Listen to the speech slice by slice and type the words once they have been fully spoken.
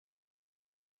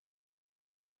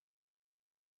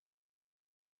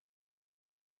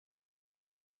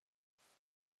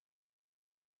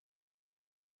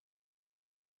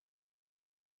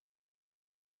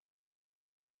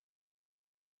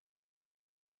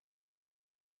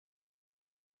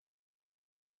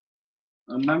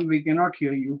Ma'am, we cannot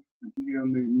hear you. I think you are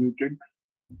muted.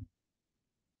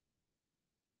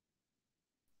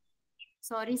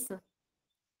 Sorry, sir.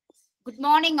 Good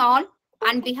morning, all.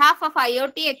 On behalf of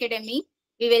IoT Academy,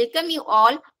 we welcome you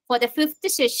all for the fifth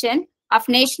session of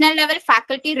National Level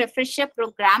Faculty Refresher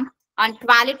Program on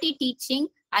Quality Teaching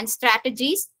and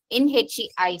Strategies in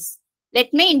HEIs.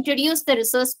 Let me introduce the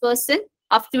resource person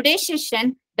of today's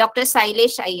session, Dr.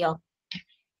 Sailesh Iyer.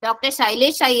 Dr.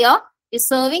 Sailesh Iyer is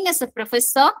serving as a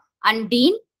professor and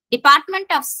dean, Department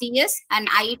of CS and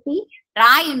IT,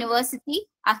 Rai University,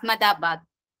 Ahmedabad.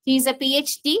 He is a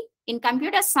PhD in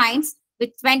computer science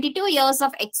with 22 years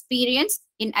of experience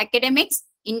in academics,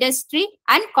 industry,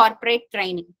 and corporate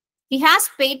training. He has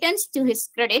patents to his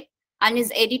credit and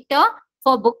is editor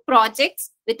for book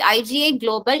projects with IGA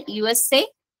Global USA,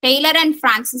 Taylor and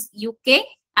Francis UK,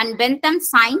 and Bentham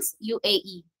Science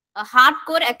UAE. A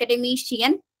hardcore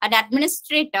academician and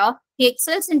administrator, he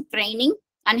excels in training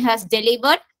and has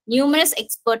delivered numerous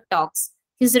expert talks.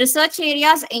 His research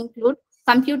areas include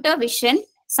computer vision,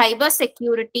 cyber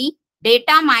security,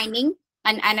 data mining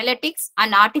and analytics,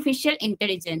 and artificial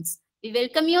intelligence. We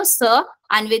welcome you, sir.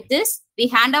 And with this, we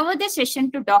hand over the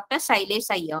session to Dr. Sailesh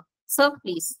Iyer. Sir,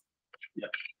 please.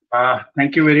 Yeah.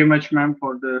 Thank you very much, ma'am,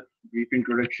 for the brief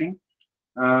introduction.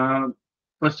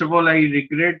 First of all, I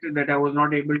regret that I was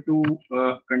not able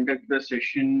to conduct the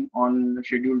session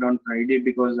scheduled on Friday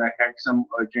because I had some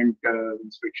urgent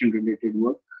inspection related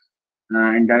work.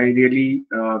 And I really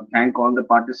thank all the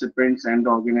participants and the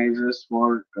organizers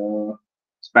for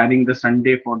sparing the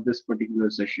Sunday for this particular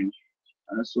session.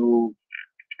 So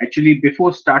actually,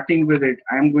 before starting with it,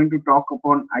 I am going to talk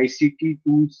upon ICT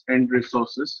tools and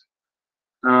resources.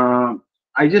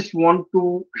 I just want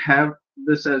to have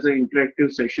this as an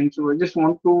interactive session. So I just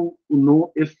want to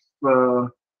know if how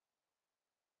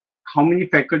many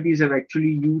faculties have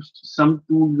actually used some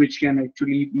tool which can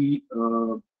actually be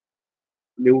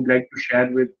they would like to share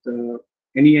with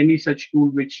any such tool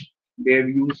which they have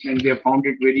used and they have found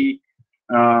it very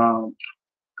uh,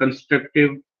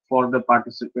 constructive for the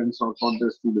participants or for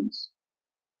the students.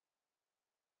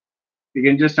 They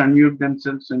can just unmute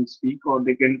themselves and speak, or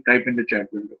they can type in the chat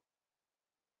window.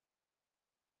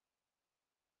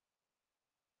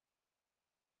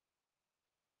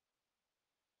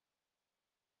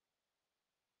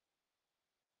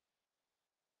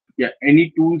 Yeah,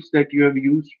 any tools that you have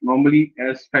used. Normally,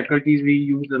 as faculties, we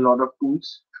use a lot of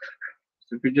tools.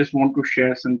 So if you just want to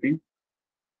share something.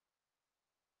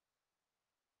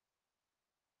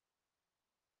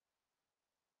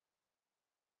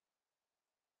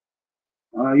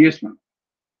 Yes, ma'am.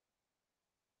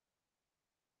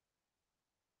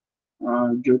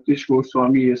 Jyotish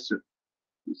Goswami, yes, sir.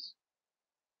 Yes.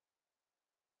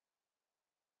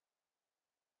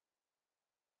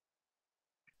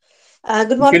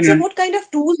 Good You morning, sir. can, What kind of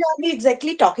tools are we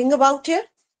exactly talking about here?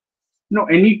 no,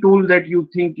 any tool that you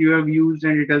think you have used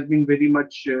and it has been very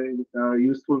much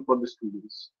useful for the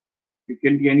students. It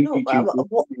can be any No, teaching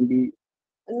tool. It can be,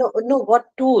 no. What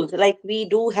tools? Like we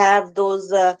do have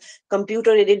those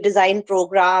computer-aided design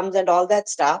programs and all that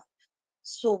stuff.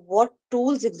 So, what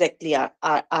tools exactly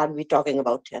are we talking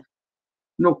about here?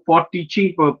 no, for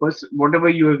teaching purpose, whatever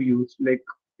you have used, like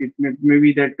it may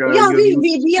be that Yeah, you have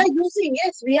used. we are using,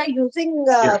 yes, we are using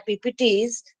Yeah,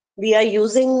 PPTs. We are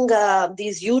using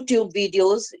these YouTube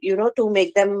videos, to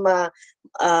make them,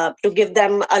 to give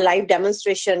them a live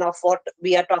demonstration of what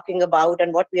we are talking about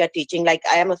and what we are teaching. Like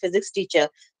I am a physics teacher,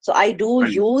 so I do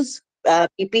fine, use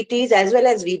PPTs as well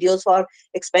as videos for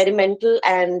experimental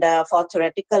and for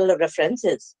theoretical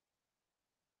references.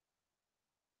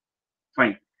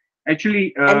 fine.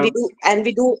 Actually, And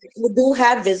we do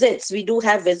have visits. We do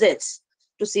have visits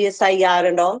to CSIR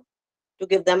and all, to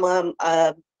give them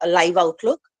a live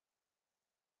outlook.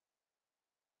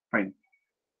 fine.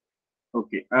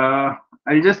 Okay.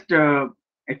 I'll just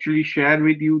actually share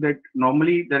with you that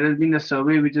normally there has been a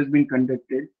survey which has been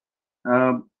conducted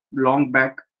uh, long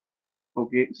back.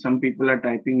 Okay. Some people are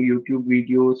typing YouTube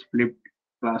videos, flipped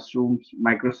classrooms,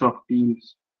 Microsoft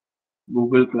Teams,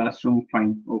 Google Classroom.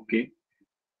 Fine. Okay.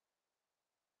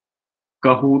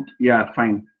 Kahoot. Yeah,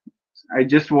 fine. I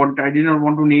did not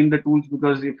want to name the tools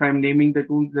because if I'm naming the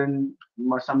tools, then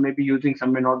some may be using,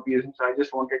 some may not be using. So I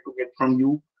just wanted to get from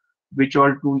you which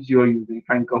all tools you are using.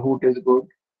 Fine, Kahoot is good.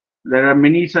 There are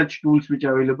many such tools which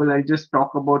are available. I'll just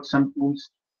talk about some tools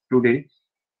today.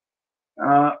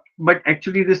 But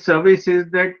actually, this survey says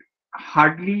that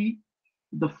hardly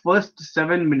the first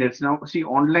 7 minutes. Now, see,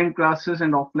 online classes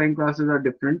and offline classes are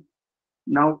different.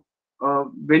 Now,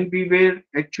 when we were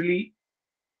actually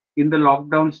in the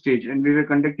lockdown stage and we were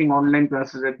conducting online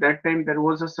classes, at that time there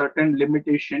was a certain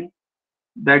limitation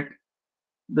that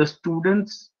the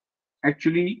students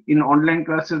actually in online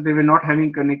classes, they were not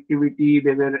having connectivity.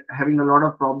 They were having a lot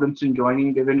of problems in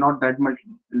joining. They were not that much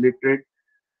literate.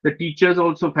 The teachers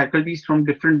also, faculties from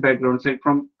different backgrounds, like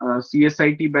from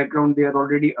CSIT background, they are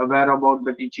already aware about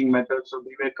the teaching method, so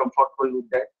we were comfortable with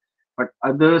that. But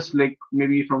others, like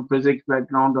maybe from physics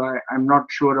background, I'm not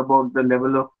sure about the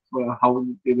level of how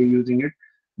they were using it,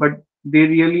 but they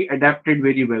really adapted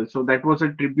very well. So that was a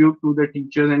tribute to the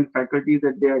teachers and faculty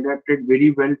that they adapted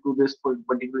very well to this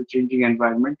particular changing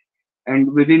environment.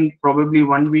 And within probably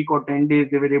 1 week or 10 days,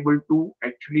 they were able to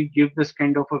actually give this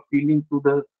kind of a feeling to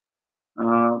the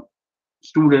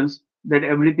students that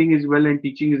everything is well and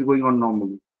teaching is going on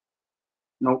normally.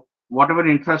 Now, whatever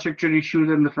infrastructure issues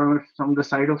and from the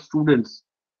side of students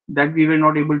that we were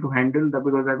not able to handle that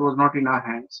because that was not in our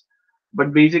hands.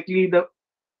 But basically, the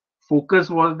focus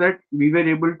was that we were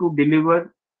able to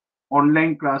deliver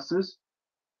online classes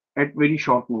at very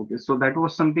short notice. So that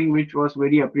was something which was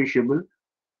very appreciable.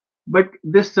 But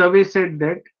this survey said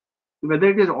that whether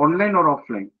it is online or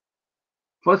offline,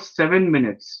 first 7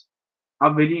 minutes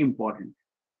are very important.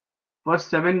 First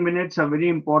 7 minutes are very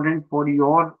important for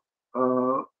your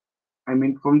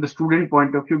from the student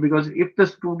point of view, because if the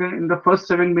student in the first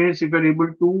 7 minutes, if you're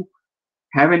able to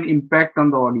have an impact on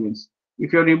the audience,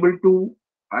 if you're able to,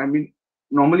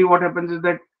 normally what happens is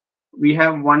that we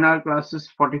have 1 hour classes,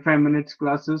 45 minutes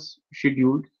classes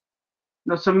scheduled.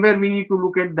 Now somewhere we need to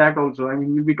look at that also.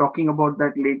 We'll be talking about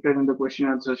that later in the question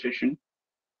answer session,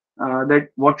 that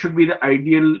what should be the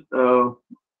ideal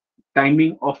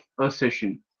timing of a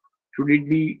session. Should it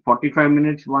be 45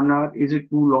 minutes, 1 hour? Is it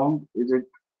too long? Is it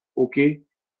okay?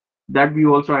 That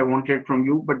view also I wanted from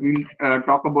you, but we'll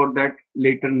talk about that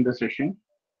later in the session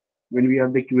when we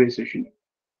have the QA session.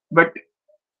 But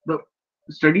the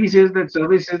study says that,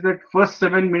 survey says that first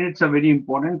 7 minutes are very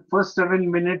important. First 7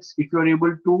 minutes, if you are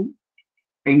able to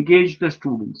engage the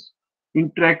students,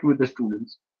 interact with the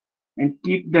students, and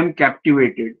keep them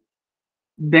captivated,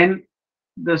 then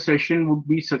the session would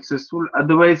be successful.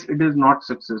 Otherwise, it is not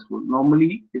successful.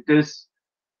 Normally, it is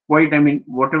quite,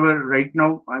 whatever right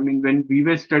now, when we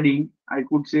were studying, I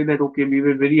could say that, okay, we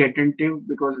were very attentive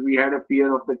because we had a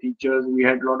fear of the teachers. We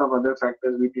had a lot of other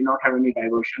factors. We did not have any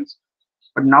diversions.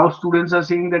 But now students are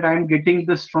saying that I'm getting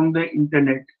this from the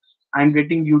internet. I'm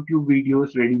getting YouTube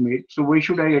videos ready-made. So why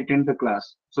should I attend the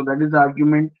class? So that is the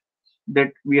argument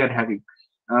that we are having.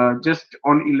 Just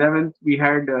on 11th, we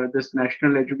had this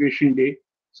National Education Day.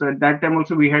 So at that time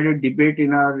also we had a debate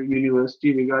in our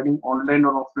university regarding online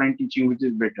or offline teaching, which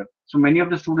is better. So many of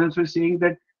the students were saying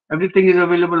that everything is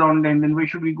available online, then why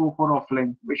should we go for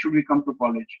offline? Why should we come to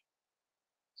college?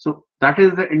 So that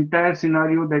is the entire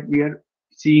scenario that we are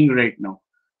seeing right now.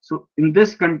 So in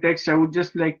this context, I would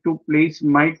just like to place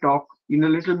my talk in a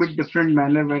little bit different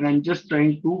manner, where I'm just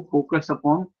trying to focus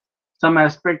upon some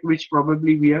aspect which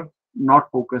probably we have not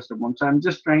focused upon. So I'm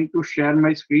just trying to share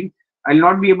my screen. I'll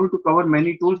not be able to cover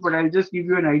many tools, but I'll just give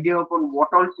you an idea upon what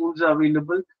all tools are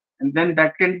available, and then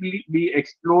that can be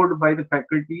explored by the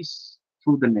faculties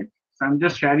through the net. So I'm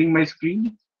just sharing my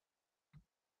screen.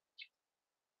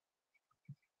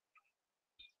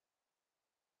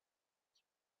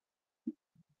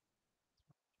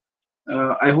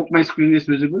 I hope my screen is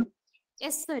visible.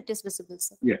 Yes, sir, it is visible,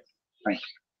 sir. Yeah, fine.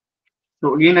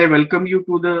 So again, I welcome you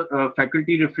to the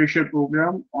faculty refresher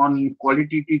program on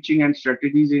quality teaching and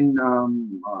strategies in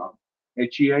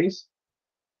HEIs.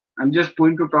 I'm just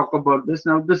going to talk about this.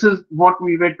 Now, this is what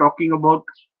we were talking about.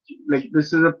 Like,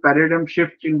 this is a paradigm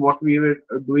shift in what we were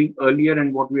doing earlier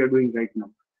and what we are doing right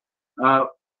now.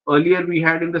 Earlier, we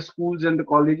had in the schools and the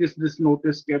colleges this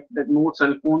notice kept that no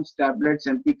cell phones, tablets,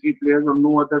 MP3 players, or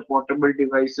no other portable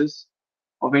devices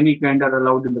of any kind are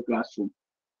allowed in the classroom.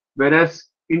 Whereas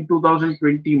in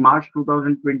 2020, March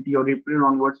 2020 or April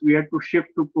onwards, we had to shift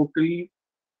to totally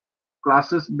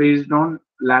classes based on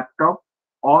laptop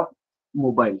or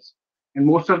mobiles. And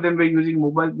most of them were using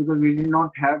mobiles because we did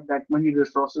not have that many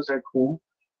resources at home.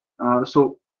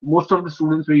 So most of the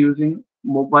students were using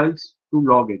mobiles to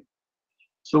log in.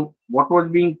 So what was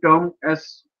being termed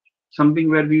as something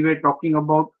where we were talking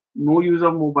about no use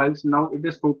of mobiles, now it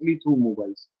is totally through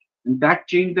mobiles. And that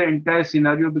changed the entire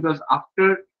scenario, because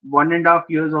after 1.5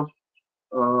 years of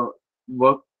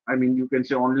work, you can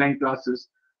say online classes,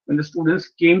 when the students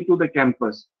came to the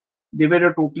campus, they were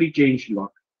a totally changed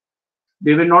lot.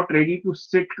 They were not ready to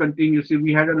sit continuously.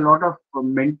 We had a lot of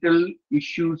mental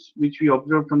issues which we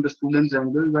observed from the students'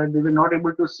 angle, where they were not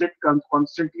able to sit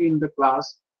constantly in the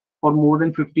class for more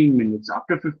than 15 minutes.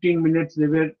 After 15 minutes, they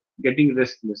were getting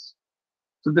restless.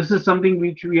 So this is something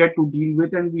which we had to deal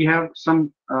with, and we have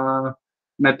some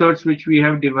methods which we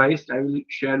have devised. I will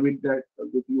share with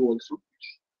you also.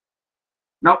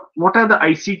 Now, what are the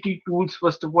ICT tools,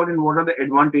 first of all, and what are the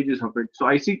advantages of it? So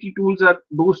ICT tools are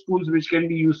those tools which can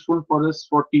be useful for us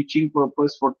for teaching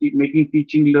purpose, for making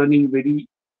teaching learning very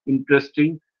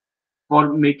interesting,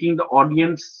 for making the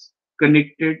audience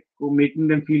connected, for making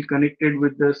them feel connected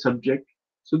with the subject.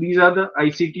 So these are the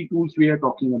ICT tools we are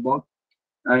talking about,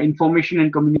 information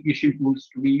and communication tools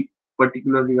to be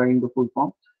particular regarding the full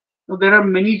form. Now there are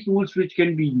many tools which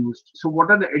can be used. So what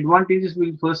are the advantages?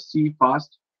 We'll first see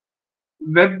fast.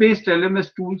 Web-based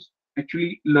LMS tools,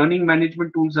 actually learning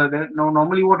management tools are there. Now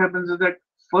normally what happens is that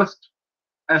first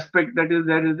aspect that is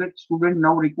there is that student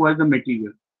now requires the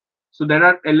material. So there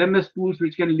are LMS tools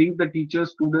which can link the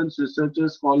teachers, students,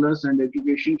 researchers, scholars, and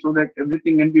education so that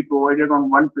everything can be provided on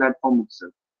one platform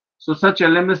itself. So such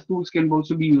LMS tools can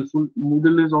also be useful.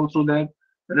 Moodle is also there.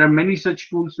 There are many such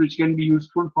tools which can be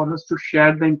useful for us to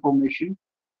share the information.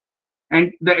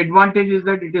 And the advantage is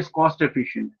that it is cost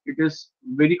efficient. It is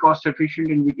very cost efficient,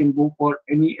 and we can go for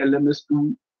any LMS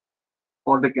tool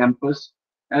for the campus,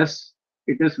 as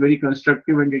it is very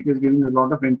constructive and it is giving a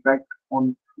lot of impact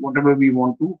on whatever we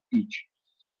want to teach.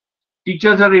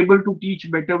 Teachers are able to teach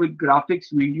better with graphics,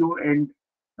 video, and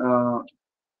uh,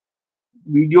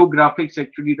 video graphics.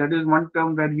 Actually, that is one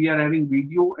term where we are having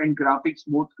video and graphics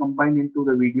both combined into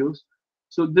the videos.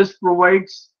 So this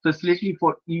provides facility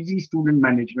for easy student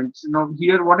management. So now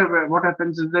here, what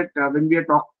happens is that when we are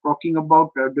talking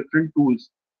about different tools,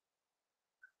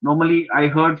 normally I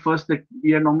heard first that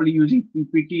we are normally using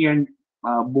PPT and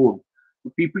board.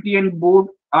 The PPT and board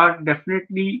are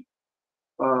definitely,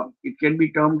 it can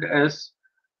be termed as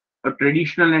a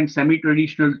traditional and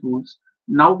semi-traditional tools.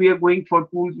 Now we are going for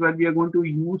tools where we are going to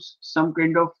use some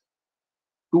kind of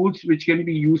tools which can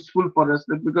be useful for us.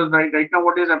 Because right now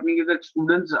what is happening is that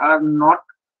students are not,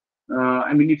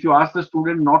 I mean, if you ask the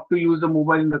student not to use the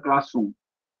mobile in the classroom,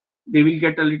 they will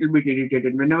get a little bit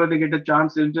irritated. Whenever they get a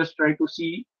chance, they'll just try to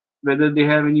see whether they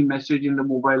have any message in the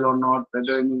mobile or not,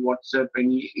 whether any WhatsApp,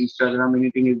 any Instagram,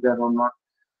 anything is there or not.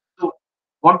 So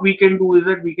what we can do is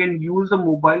that we can use the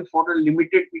mobile for a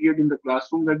limited period in the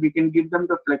classroom, where we can give them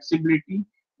the flexibility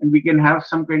and we can have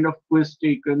some kind of quiz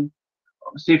taken,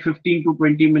 say 15 to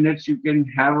 20 minutes, you can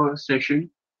have a session.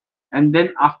 And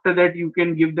then after that, you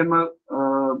can give them a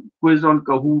quiz on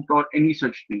Kahoot or any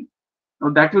such thing. Now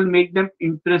that will make them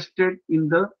interested in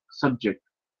the subject.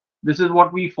 This is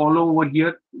what we follow over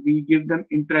here. We give them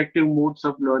interactive modes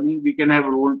of learning. We can have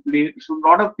role play. So a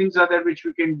lot of things are there which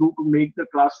we can do to make the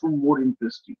classroom more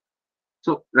interesting.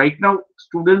 So right now,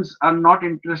 students are not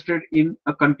interested in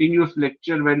a continuous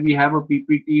lecture where we have a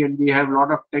PPT and we have a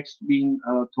lot of text being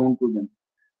thrown to them.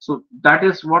 So that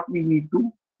is what we need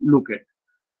to look at.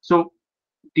 So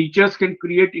teachers can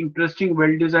create interesting,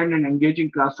 well-designed and engaging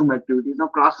classroom activities. Now,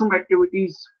 classroom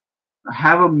activities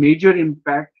have a major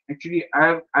impact. Actually,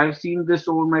 I've seen this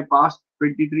over my past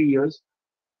 23 years,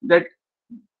 that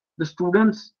the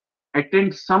students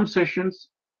attend some sessions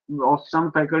of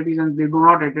some faculties and they do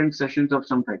not attend sessions of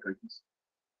some faculties.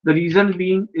 The reason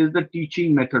being is the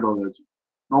teaching methodology.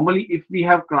 Normally, if we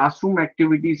have classroom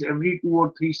activities every 2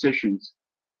 or 3 sessions,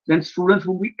 then students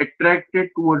will be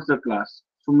attracted towards the class.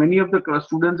 So many of the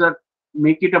students are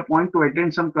make it a point to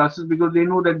attend some classes because they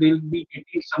know that they'll be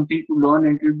getting something to learn,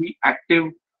 and it will be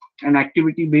active and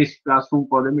activity based classroom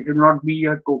for them. It will not be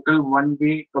a total one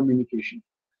way communication.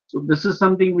 So this is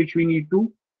something which we need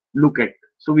to look at.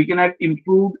 So we can have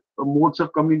improved modes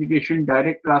of communication,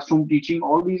 direct classroom teaching.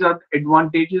 All these are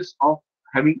advantages of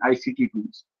having ICT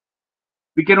tools.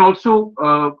 We can also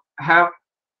have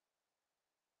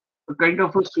a kind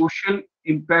of a social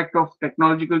impact of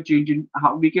technological change in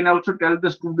how we can also tell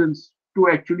the students to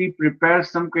actually prepare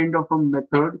some kind of a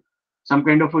method, some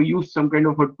kind of a use, some kind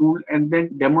of a tool, and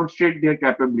then demonstrate their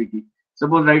capability.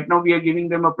 Suppose right now we are giving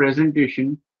them a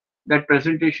presentation. That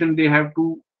presentation they have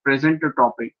to present a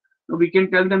topic. So we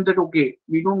can tell them that okay,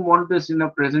 we don't want this in a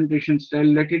presentation style.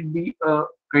 Let it be a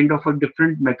kind of a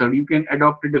different method. You can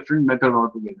adopt a different method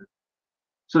altogether.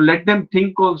 So let them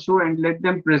think also and let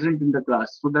them present in the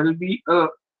class. So there will be a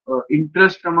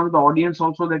interest among the audience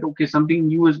also that okay, something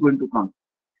new is going to come.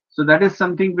 So that is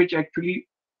something which actually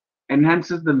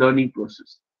enhances the learning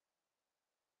process.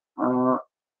 Uh,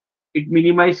 it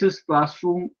minimizes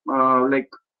classroom, like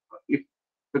if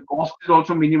the cost is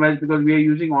also minimized because we are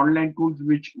using online tools,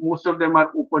 which most of them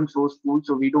are open source tools,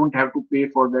 so we don't have to pay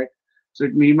for that. So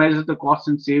it minimizes the cost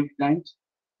and save times,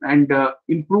 and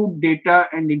improve data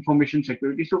and information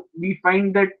security. So we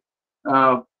find that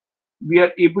uh, we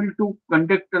are able to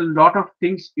conduct a lot of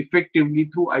things effectively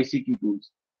through ICT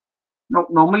tools. Now,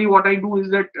 normally what I do is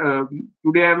that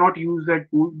today I have not used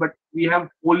that tool, but we have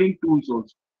polling tools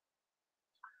also.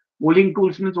 Polling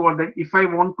tools means what? That if I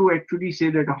want to actually say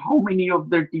that how many of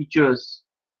the teachers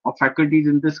or faculties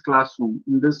in this classroom,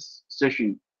 in this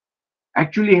session,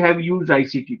 actually have used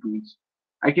ICT tools.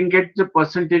 I can get the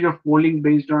percentage of polling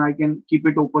based on, I can keep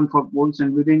it open for polls,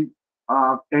 and within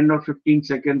 10 or 15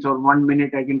 seconds or 1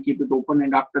 minute, I can keep it open,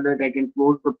 and after that, I can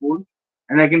close the poll,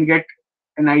 and I can get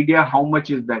an idea how much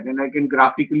is that, and I can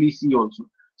graphically see also.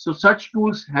 So such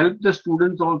tools help the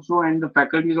students also and the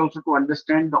faculties also to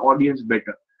understand the audience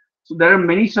better. So there are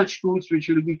many such tools which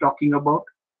we'll be talking about.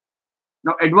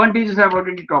 Now, advantages I've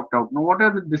already talked out. Now, what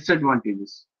are the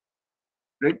disadvantages?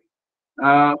 Right?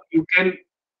 You can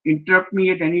interrupt me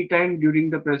at any time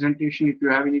during the presentation. If you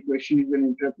have any question, you can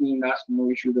interrupt me and ask. No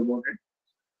issues about it.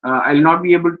 I'll not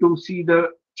be able to see the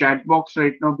chat box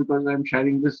right now because I'm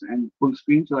sharing this and full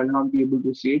screen, so I'll not be able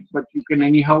to see it. But you can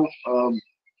anyhow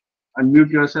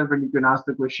unmute yourself and you can ask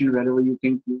the question wherever you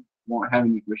think you have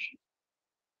any question.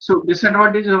 So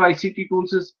disadvantages of ICT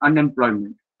tools is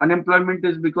unemployment. Unemployment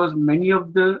is because many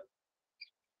of the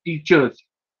teachers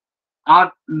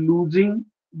are losing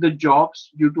the jobs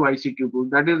due to ICT tools.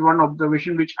 That is one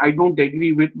observation which I don't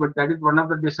agree with, but that is one of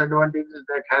the disadvantages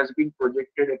that has been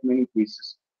projected at many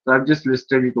places. So I've just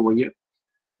listed it over here.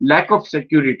 Lack of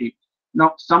security.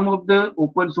 Now, some of the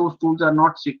open source tools are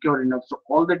not secure enough. So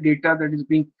all the data that is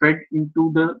being fed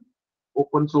into the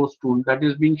open source tool, that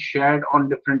is being shared on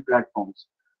different platforms.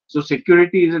 So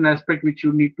security is an aspect which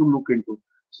you need to look into.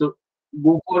 So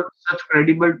go for such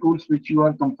credible tools which you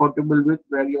are comfortable with,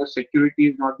 where your security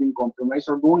is not being compromised.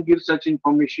 So don't give such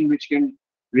information which can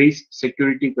raise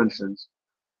security concerns.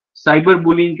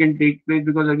 Cyberbullying can take place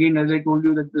because, again, as I told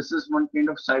you, that this is one kind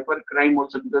of cyber crime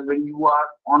also, because when you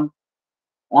are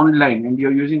online and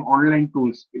you're using online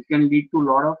tools, it can lead to a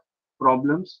lot of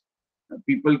problems.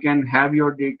 People can have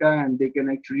your data and they can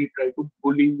actually try to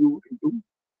bully you into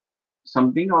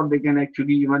something, or they can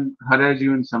actually even harass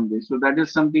you in some way. So that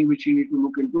is something which you need to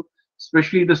look into,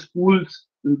 especially the schools.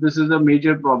 This is a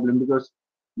major problem because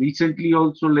recently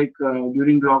also, like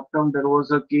during lockdown, there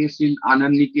was a case in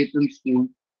Anand Niketan school,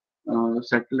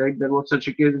 satellite. There was such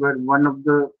a case where one of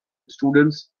the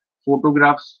students'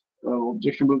 photographs,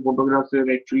 objectionable photographs,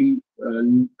 were actually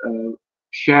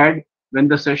shared when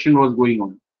the session was going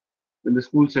on, when the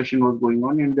school session was going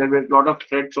on, and there were a lot of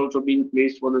threats also being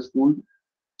placed for the school.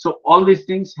 So all these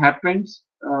things happens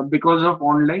because of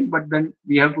online, but then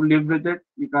we have to live with it.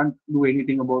 We can't do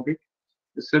anything about it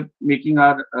except making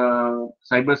our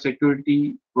cyber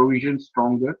security provisions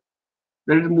stronger.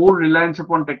 There is more reliance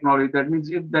upon technology. That means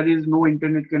if there is no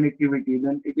internet connectivity,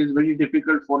 then it is very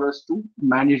difficult for us to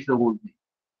manage the whole thing.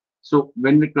 So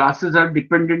when the classes are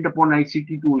dependent upon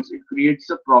ICT tools, it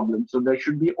creates a problem. So there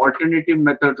should be alternative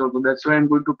methods also. That's why I'm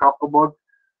going to talk about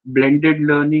blended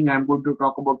learning. I'm going to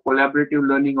talk about collaborative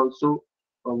learning also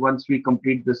once we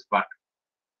complete this part.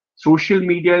 Social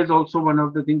media is also one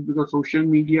of the things, because social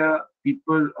media,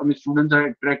 people, I mean, students are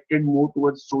attracted more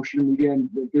towards social media, and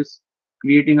it is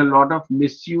creating a lot of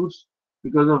misuse,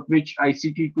 because of which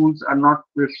ICT tools are not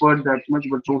preferred that much,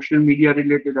 but social media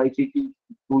related ICT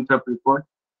tools are preferred,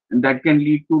 and that can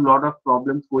lead to a lot of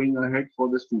problems going ahead for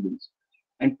the students.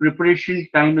 And preparation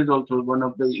time is also one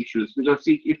of the issues, because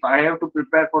see, if I have to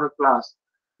prepare for a class,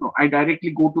 no, I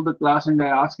directly go to the class and I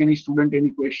ask any student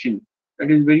any question. That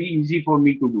is very easy for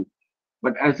me to do.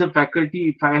 But as a faculty,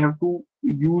 if I have to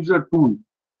use a tool,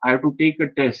 I have to take a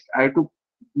test, I have to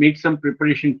make some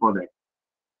preparation for that.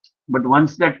 But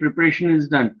once that preparation is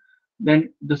done,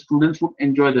 then the students would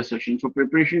enjoy the session. So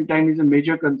preparation time is a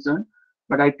major concern,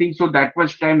 but I think so that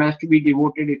much time has to be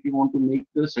devoted if you want to make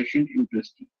the session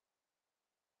interesting.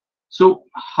 So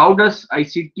how does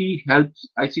ICT helps,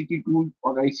 ICT tool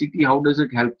or ICT, how does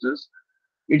it help us?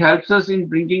 It helps us in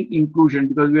bringing inclusion,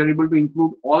 because we are able to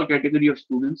include all category of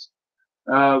students.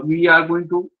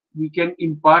 We can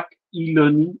impart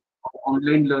e-learning,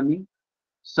 online learning.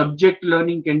 Subject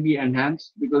learning can be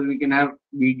enhanced because we can have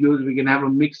videos, we can have a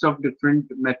mix of different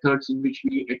methods in which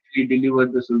we actually deliver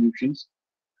the solutions.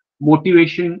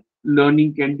 Motivation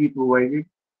learning can be provided.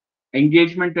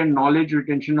 Engagement and knowledge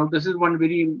retention. Now, this is one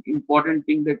very important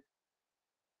thing that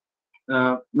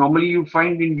normally you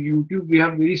find in YouTube. We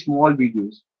have very small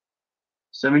videos,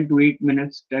 7 to 8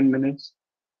 minutes, 10 minutes.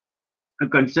 A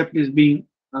concept is being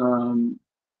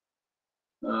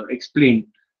explained,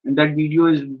 and that video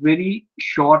is very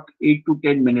short, 8 to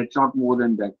 10 minutes, not more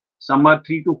than that. Some are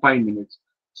 3 to 5 minutes.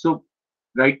 So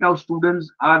right now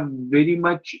students are very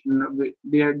much,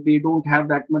 they don't have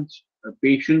that much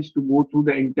patience to go through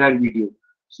the entire video.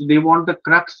 So they want the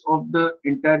crux of the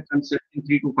entire concept in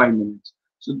 3 to 5 minutes.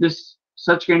 So this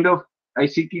such kind of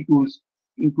ICT tools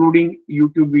including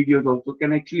YouTube videos also,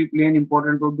 can actually play an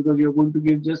important role, because you're going to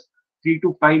give just 3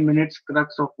 to 5 minutes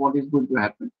crux of what is going to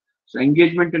happen. So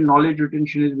engagement and knowledge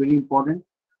retention is very important.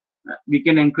 We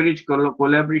can encourage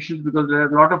collaborations, because there are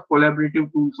a lot of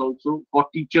collaborative tools also for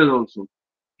teachers also.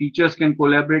 Teachers can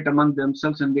collaborate among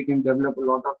themselves, and they can develop a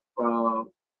lot of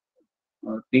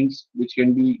things which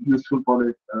can be useful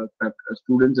for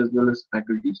students as well as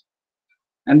faculties.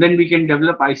 And then we can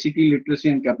develop ICT literacy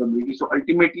and capability. So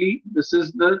ultimately, this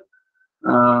is the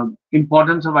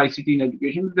importance of ICT in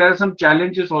education. There are some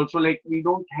challenges also, like we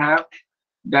don't have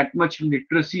that much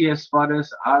literacy as far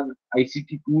as our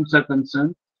ICT tools are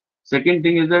concerned. Second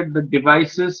thing is that the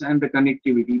devices and the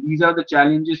connectivity. These are the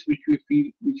challenges which we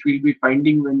feel, which we'll be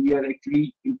finding when we are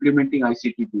actually implementing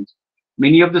ICT tools.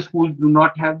 Many of the schools do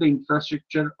not have the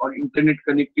infrastructure or internet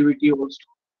connectivity also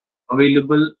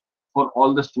available for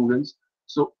all the students.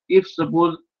 So if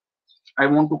suppose I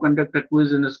want to conduct a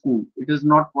quiz in a school, it is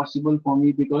not possible for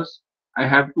me, because I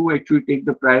have to actually take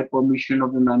the prior permission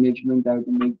of the management. I have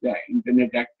to make the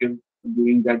internet active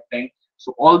during that time.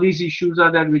 So all these issues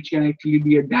are there, which can actually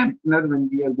be a dampener when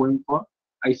we are going for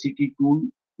ICT tool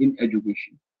in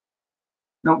education.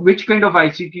 Now, which kind of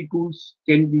ICT tools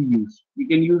can be used? We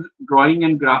can use drawing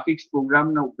and graphics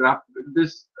program. Now,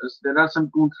 there are some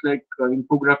tools like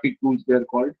infographic tools, they are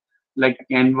called, like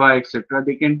Canva, etc.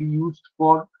 They can be used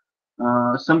for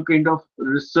some kind of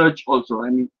research also. I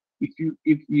mean,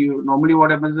 if you normally, what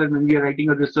happens is that when we are writing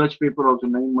a research paper also,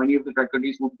 many of the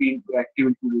faculties would be active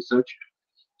into research.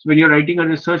 So when you're writing a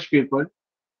research paper,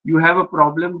 you have a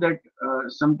problem that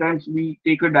sometimes we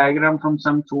take a diagram from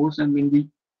some source, and when we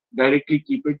directly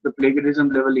keep it, the plagiarism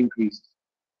level increases,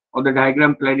 or the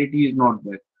diagram clarity is not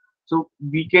there. So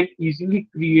we can easily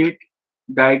create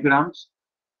diagrams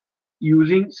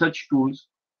using such tools,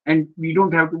 and we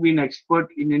don't have to be an expert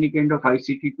in any kind of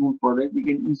ICT tool for that. We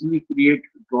can easily create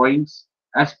drawings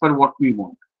as per what we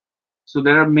want. So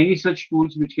there are many such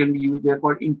tools which can be used. They are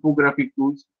called infographic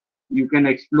tools. You can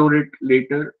explore it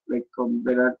later. Like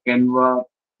there are Canva,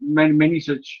 many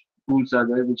such tools are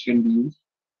there which can be used.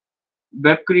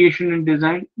 Web creation and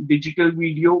design, digital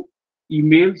video,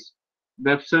 emails,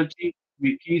 web searching,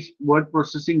 wikis, word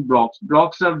processing, blogs.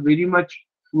 Blogs are very much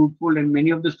fruitful, and many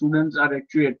of the students are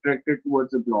actually attracted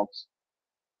towards the blogs.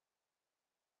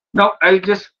 Now, I'll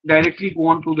just directly go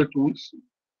on to the tools.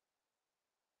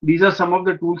 These are some of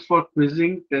the tools for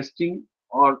quizzing, testing,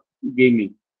 or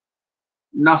gaming.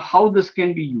 Now, how this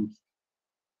can be used,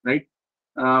 right?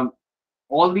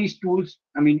 All these tools,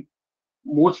 I mean,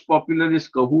 most popular is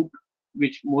Kahoot,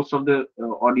 which most of the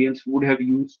audience would have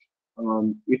used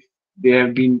if they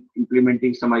have been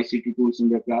implementing some ICT tools in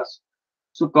their class.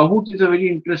 So Kahoot is a very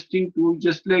interesting tool,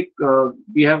 just like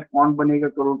we have Kaun Banega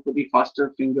Crorepati,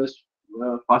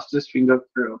 fastest finger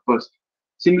first.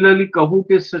 Similarly, Kahoot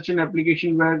is such an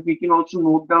application where we can also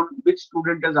note down which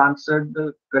student has answered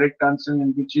the correct answer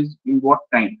and which is in what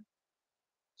time.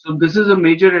 So this is a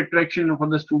major attraction for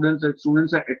the students, that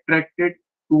students are attracted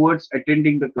towards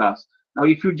attending the class. Now,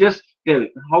 if you just tell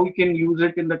how you can use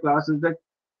it in the class, is that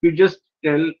you just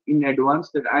tell in advance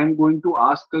that I am going to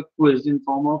ask a quiz in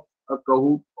form of a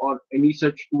Kahoot or any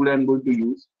such tool I'm going to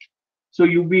use. So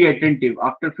you be attentive.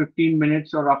 After 15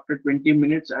 minutes or after 20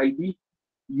 minutes, I'll be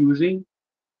using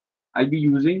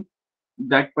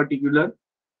that particular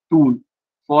tool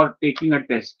for taking a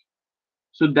test.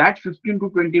 So that 15 to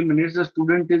 20 minutes, the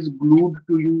student is glued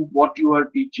to you, what you are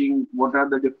teaching, what are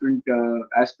the different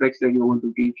aspects that you want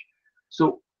to teach.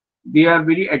 So they are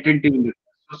very attentive in this.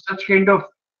 So such kind of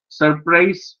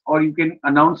surprise, or you can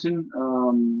announce in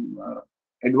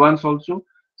advance also,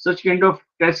 such kind of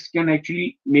tests can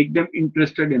actually make them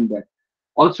interested in that.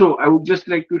 Also, I would just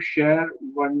like to share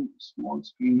one small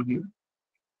screen here.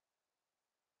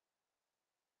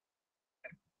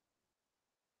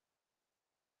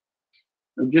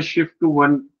 I'll just shift to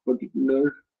one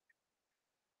particular.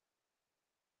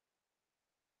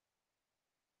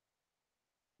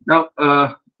 Now,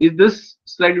 is this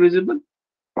slide visible?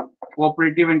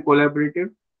 Cooperative and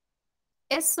collaborative?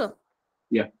 Yes, sir.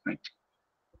 Yeah, fine.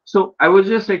 So I was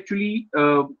just actually,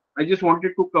 I just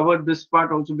wanted to cover this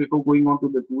part also before going on to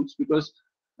the tools, because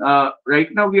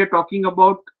right now we are talking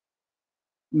about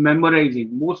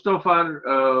memorizing. Most of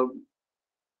our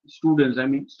students, I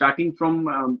mean, starting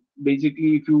from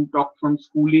basically, if you talk from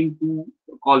schooling to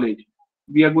college,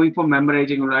 we are going for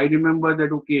memorizing. I remember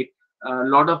that, okay, a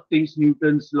lot of things,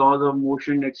 Newton's laws of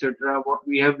motion, etc., what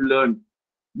we have learned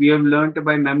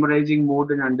by memorizing more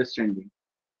than understanding.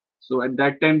 So at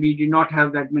that time, we did not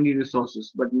have that many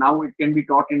resources, but now it can be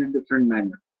taught in a different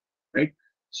manner, right?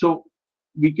 So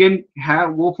we can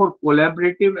go for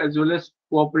collaborative as well as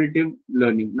cooperative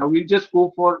learning. Now we'll just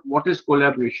go for what is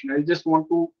collaboration. I just want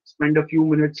to spend a few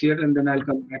minutes here and then I'll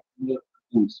come back to the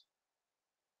tools.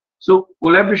 So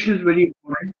collaboration is very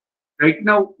important. Right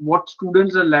now, what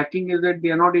students are lacking is that they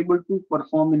are not able to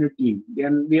perform in a team. They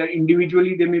are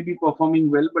individually, they may be performing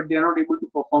well, but they are not able to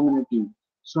perform in a team.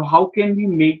 So how can we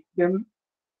make them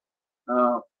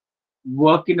uh,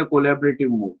 work in a collaborative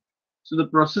mode? So the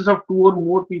process of two or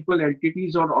more people,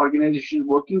 entities, or organizations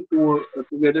working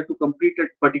together to complete a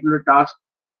particular task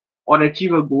or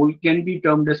achieve a goal can be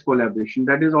termed as collaboration.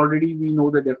 That is already we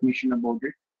know the definition about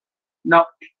it. Now,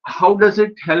 how does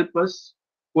it help us?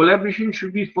 Collaboration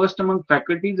should be first among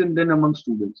faculties and then among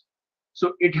students.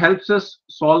 So it helps us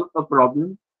solve a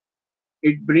problem.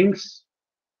 It brings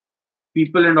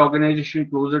people and organization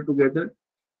closer together.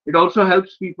 It also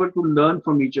helps people to learn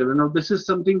from each other. Now, this is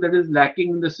something that is lacking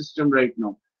in the system right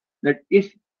now. That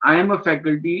if I am a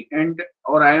faculty and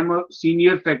or I am a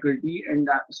senior faculty and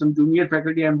some junior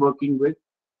faculty I'm working with,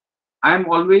 I'm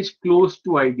always close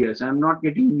to ideas. I'm not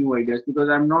getting new ideas because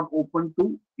I'm not open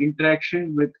to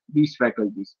interaction with these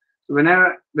faculties. So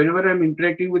whenever I'm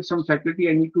interacting with some faculty,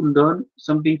 I need to learn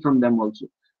something from them also.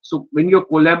 So when you're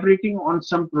collaborating on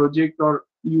some project or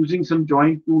using some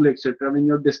joint tool, etc., when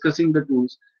you're discussing the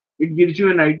tools, it gives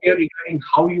you an idea regarding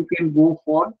how you can go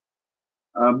for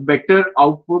better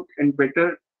output and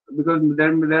better, because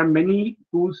there are many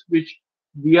tools which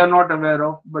we are not aware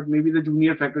of, but maybe the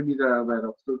junior faculties are aware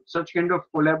of. So such kind of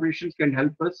collaborations can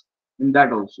help us in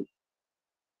that also.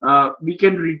 We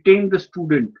can retain the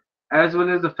student as well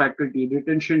as the faculty.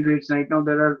 Retention rates right now,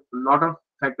 there are a lot of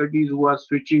faculties who are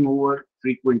switching over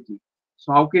frequently.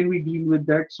 So how can we deal with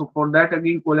that? So for that,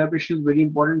 again, collaboration is very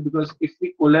important, because if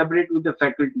we collaborate with the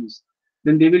faculties,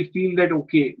 then they will feel that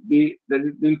okay,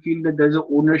 they'll feel that there's a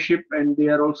ownership and they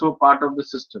are also a part of the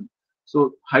system.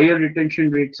 So higher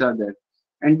retention rates are there,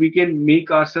 and we can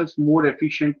make ourselves more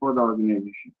efficient for the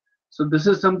organization. So this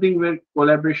is something where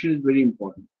collaboration is very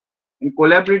important. And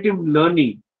collaborative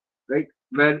learning, right,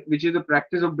 which is the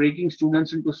practice of breaking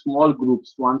students into small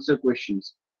groups to answer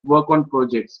questions, work on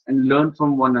projects, and learn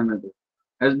from one another,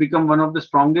 has become one of the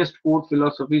strongest core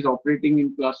philosophies operating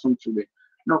in classrooms today.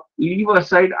 Now, leave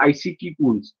aside ICT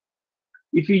tools.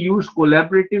 If you use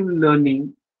collaborative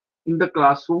learning in the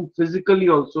classroom physically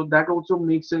also, that also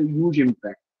makes a huge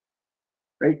impact,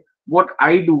 right? What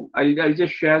I do, I'll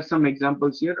just share some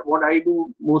examples here. What I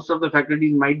do, most of the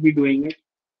faculties might be doing it,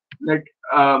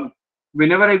 that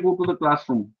whenever I go to the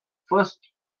classroom, first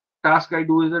task I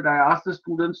do is that I ask the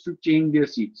students to change their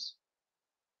seats.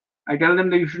 I tell them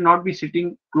that you should not be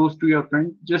sitting close to your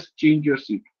friend, just change your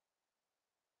seat.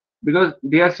 Because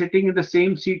they are sitting in the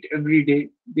same seat every day.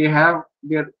 They have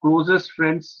their closest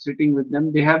friends sitting with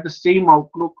them. They have the same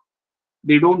outlook.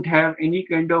 They don't have any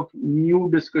kind of new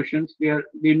discussions.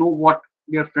 They know what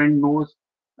their friend knows.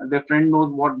 Their friend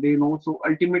knows what they know. So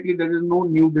ultimately, there is no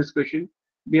new discussion.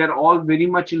 They are all very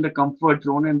much in the comfort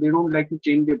zone and they don't like to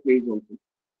change their place also.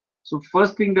 So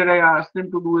first thing that I ask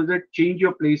them to do is that change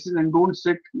your places and don't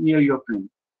sit near your friend.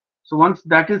 So once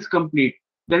that is complete,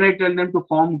 then I tell them to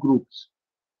form groups,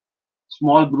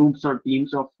 small groups or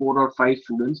teams of 4 or 5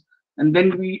 students, and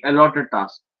then we allot a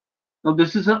task. Now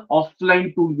this is an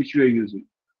offline tool which we are using,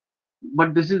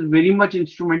 but this is very much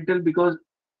instrumental because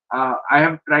I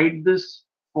have tried this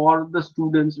for the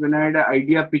students when I had an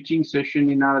idea pitching session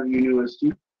in our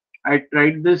university. I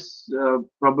tried this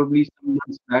probably some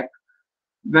months back,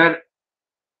 where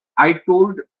I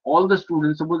told all the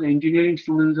students, suppose engineering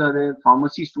students are there,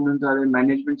 pharmacy students are there,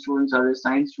 management students are there,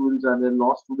 science students are there,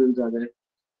 law students are there.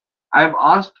 I've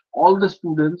asked all the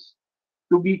students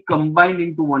to be combined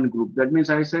into one group. That means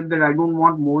I said that I don't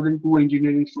want more than 2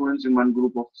 engineering students in one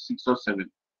group of 6 or 7.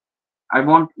 I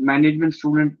want management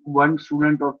student, 1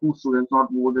 student or 2 students,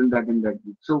 not more than that in that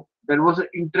group. So there was an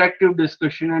interactive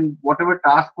discussion, and whatever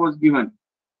task was given,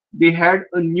 they had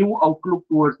a new outlook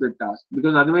towards the task,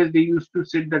 because otherwise they used to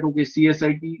sit that okay,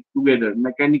 CSIT together,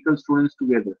 mechanical students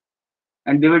together,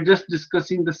 and they were just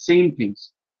discussing the same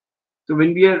things. So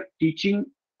when we are teaching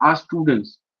our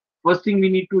students, first thing we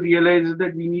need to realize is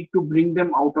that we need to bring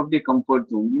them out of their comfort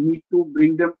zone. We need to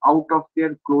bring them out of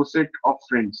their closet of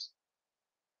friends.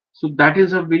 So that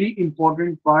is a very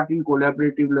important part in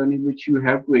collaborative learning which you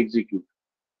have to execute.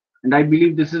 And I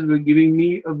believe this is giving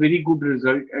me a very good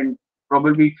result. And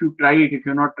probably if you try it, if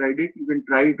you're not tried it, you can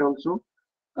try it also.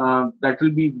 That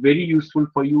will be very useful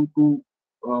for you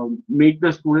to make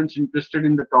the students interested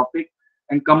in the topic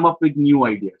and come up with new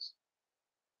ideas.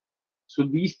 So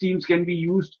these teams can be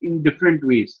used in different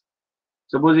ways.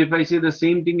 Suppose if I say the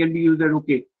same thing can be used that,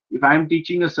 okay, if I am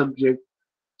teaching a subject,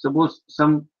 suppose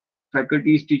some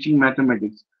faculty is teaching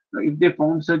mathematics, if they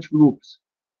form such groups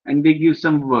and they give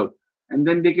some work, and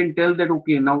then they can tell that,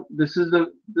 okay, now this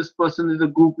person is a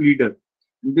group leader.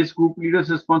 This group leader's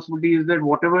responsibility is that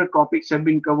whatever topics have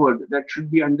been covered, that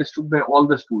should be understood by all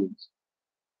the students.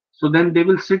 So then they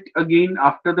will sit again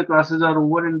after the classes are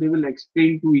over and they will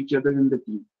explain to each other in the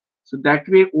team. So that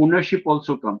way ownership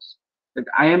also comes, that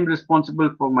I am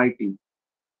responsible for my team.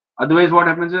 Otherwise, what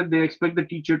happens is they expect the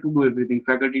teacher to do everything,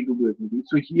 faculty to do everything.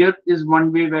 So here is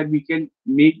one way where we can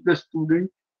make the student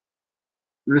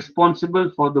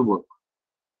responsible for the work.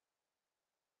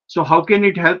 So how can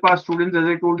it help our students? As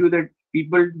I told you that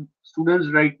students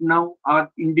right now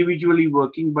are individually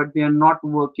working, but they are not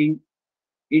working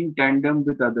in tandem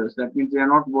with others. That means they are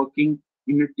not working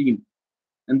in a team.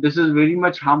 And this is very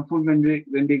much harmful when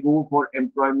they go for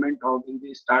employment or when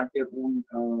they start their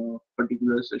own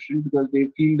particular session, because they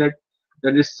feel that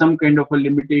there is some kind of a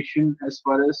limitation as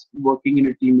far as working in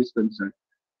a team is concerned.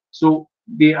 So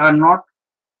they are not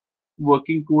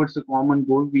working towards a common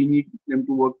goal. We need them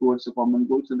to work towards a common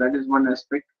goal. So that is one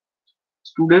aspect.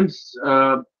 Students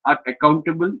are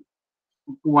accountable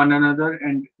to one another,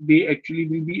 and they actually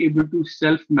will be able to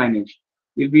self-manage.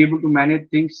 They'll be able to manage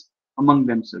things among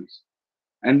themselves.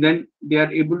 And then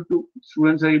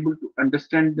students are able to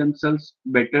understand themselves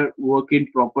better, work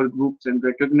in proper groups and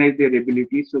recognize their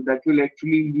abilities. So that will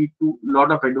actually lead to a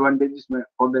lot of advantages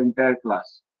for the entire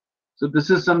class. So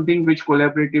this is something which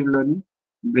collaborative learning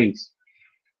brings.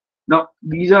 Now,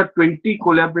 these are 20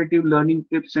 collaborative learning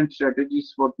tips and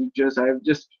strategies for teachers. I have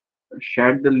just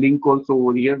shared the link also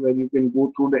over here where you can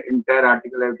go through the entire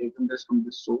article. I've taken this from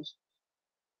this source.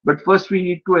 But first we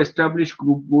need to establish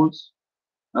group goals.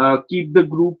 Keep the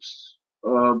groups,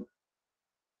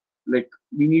 like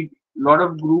we need a lot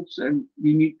of groups, and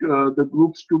we need the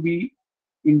groups to be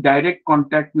in direct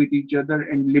contact with each other,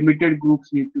 and limited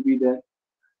groups need to be there.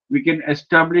 We can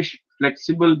establish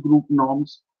flexible group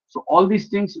norms. So all these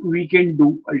things we can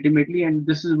do ultimately, and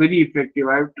this is very effective.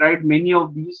 I've tried many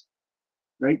of these,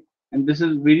 right? And this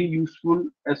is very useful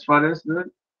as far as the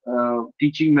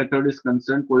teaching method is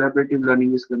concerned, collaborative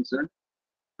learning is concerned.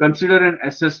 Consider an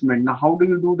assessment. Now, how do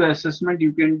you do the assessment?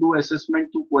 You can do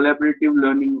assessment through collaborative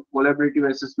learning. Collaborative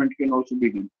assessment can also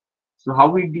be done. So how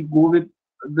we go with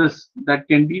this, that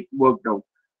can be worked out.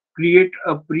 Create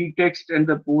a pre-text and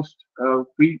the post,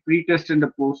 pre-test and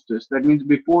the post-test. That means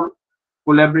before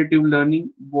collaborative learning,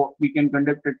 we can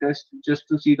conduct a test just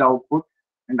to see the output.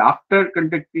 And after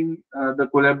conducting the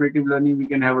collaborative learning, we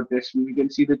can have a test and we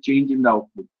can see the change in the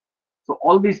output. So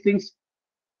all these things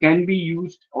can be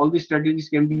used, all these strategies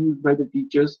can be used by the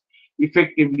teachers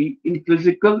effectively in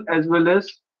physical as well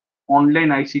as online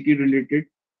ICT related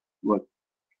work.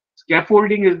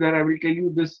 Scaffolding is there. I will tell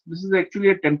you this. This is actually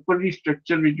a temporary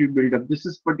structure which we build up. This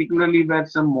is particularly where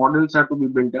some models are to be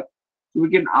built up. So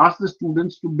we can ask the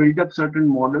students to build up certain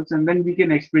models and then we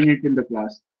can explain it in the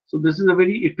class. So this is a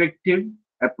very effective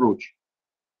approach.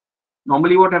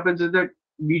 Normally what happens is that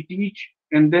we teach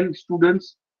and then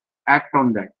students act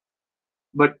on that.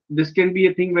 But this can be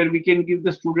a thing where we can give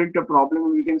the student a problem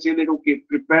and we can say that, okay,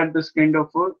 prepare this kind of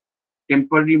a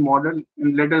temporary model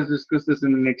and let us discuss this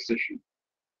in the next session.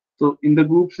 So in the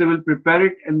groups, they will prepare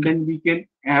it and then we can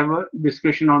have a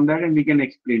discussion on that and we can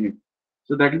explain it.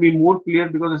 So that will be more clear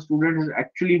because the student has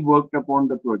actually worked upon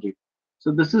the project.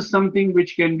 So this is something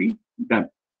which can be done.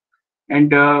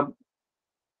 And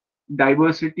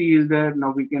diversity is there.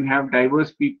 Now we can have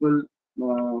diverse people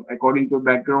according to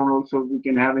background also. We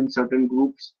can have in certain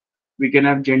groups. We can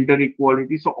have gender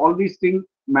equality. So all these things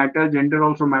matter. Gender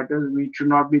also matters. We should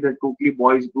not be the totally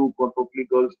boys group or totally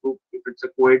girls group. If it's a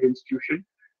co-ed institution,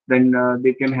 then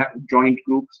they can have joint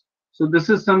groups. So this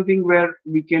is something where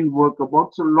we can work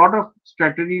about. So a lot of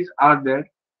strategies are there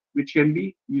which can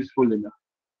be useful enough.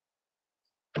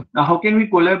 Now, how can we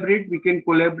collaborate? We can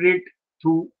collaborate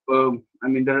through, I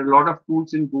mean, there are a lot of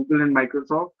tools in Google and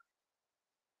Microsoft.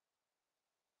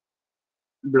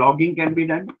 Blogging can be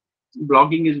done.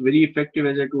 Blogging is very effective,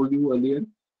 as I told you earlier.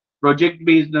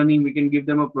 Project-based learning, we can give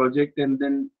them a project and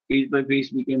then phase by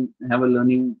phase, we can have a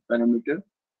learning parameter.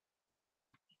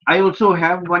 I also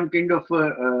have one kind of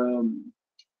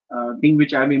thing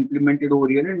which I've implemented over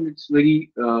here, and it's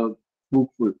very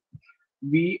fruitful.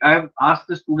 I have asked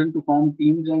the student to form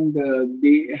teams, and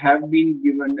they have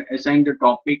been assigned a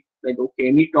topic, that okay,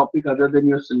 any topic other than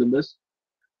your syllabus.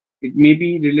 It may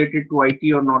be related to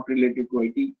IT or not related to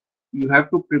IT. You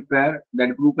have to prepare,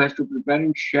 that group has to prepare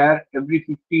and share every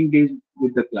 15 days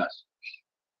with the class.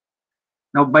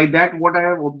 Now, by that, what I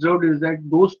have observed is that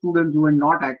those students who are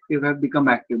not active have become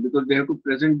active because they have to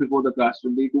present before the class. So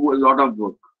they do a lot of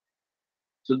work.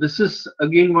 So this is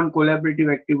again one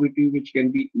collaborative activity which can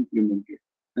be implemented.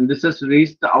 and this has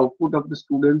raised the output of the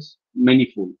students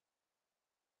manifold.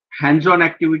 Hands-on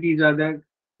activities are there,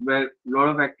 where a lot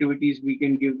of activities we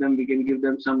can give them. We can give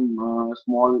them some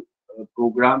small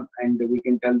program, and we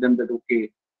can tell them that okay,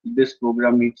 this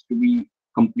program needs to be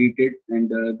completed, and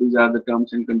these are the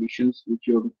terms and conditions which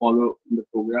you have to follow in the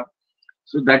program.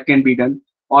 So that can be done.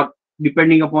 Or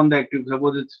depending upon the activity,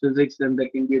 suppose it's physics, then there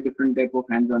can be a different type of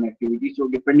hands-on activity. So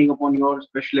depending upon your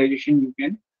specialization, you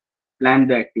can plan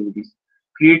the activities.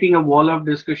 Creating a wall of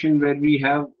discussion where we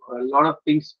have a lot of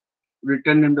things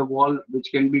written in the wall which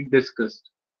can be discussed.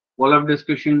 Wall of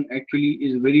discussion actually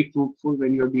is very fruitful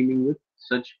when you're dealing with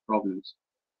such problems.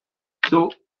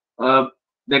 So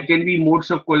there can be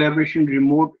modes of collaboration: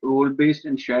 remote, role-based,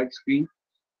 and shared screen.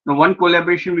 Now, one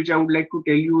collaboration which I would like to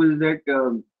tell you is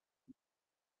that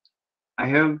I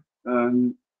have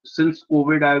since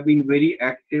COVID, I have been very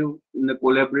active in the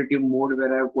collaborative mode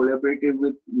where I have collaborated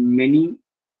with many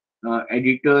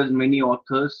editors, many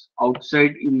authors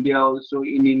outside India, also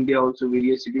in India, also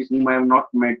various cities whom I have not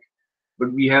met,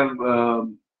 but we have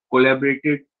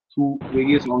collaborated through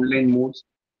various online modes,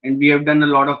 and we have done a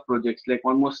lot of projects, like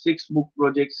almost 6 book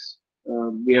projects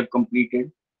we have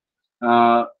completed.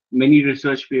 Many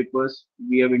research papers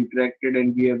we have interacted,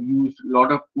 and we have used a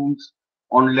lot of tools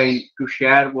online to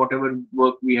share whatever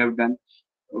work we have done.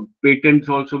 Patents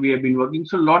also we have been working.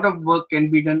 So a lot of work can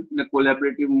be done in a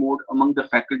collaborative mode among the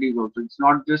faculties also. It's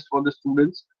not just for the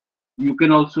students. You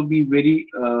can also be very,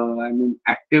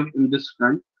 active in this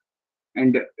front.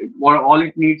 And what all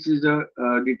it needs is a,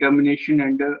 determination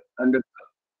and a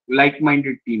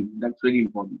like-minded team. That's very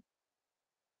important.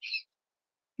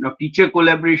 Now, teacher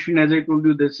collaboration, as I told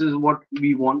you, this is what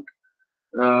we want.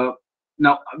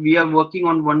 Now, we are working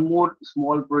on one more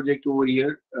small project over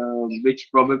here, which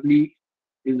probably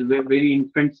is very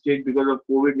infant stage because of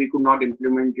COVID. We could not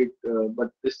implement it,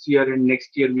 but this year and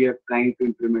next year we are trying to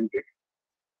implement it.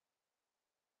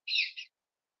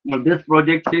 Now, this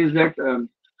project says that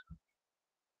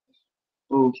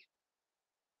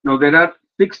now there are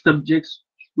 6 subjects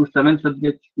to 7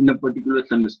 subjects in a particular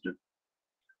semester.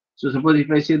 So suppose if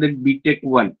I say that BTech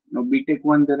 1, now BTech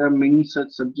 1, there are many such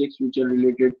subjects which are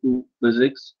related to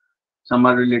physics, some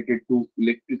are related to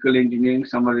electrical engineering,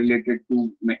 some are related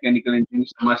to mechanical engineering,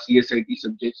 some are CSIT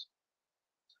subjects.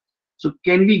 So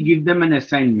can we give them an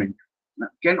assignment? Now,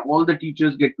 can all the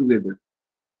teachers get together?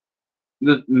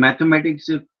 Because mathematics,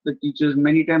 if the teachers,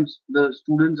 many times the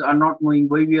students are not knowing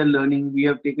why we are learning, we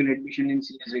have taken admission in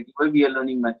CSIT, why we are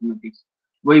learning mathematics,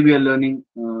 why we are learning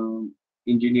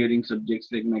engineering subjects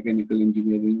like mechanical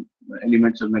engineering,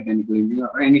 elements of mechanical engineering,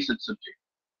 or any such subject.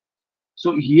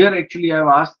 So here actually I've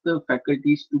asked the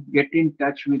faculties to get in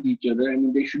touch with each other. I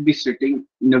mean, they should be sitting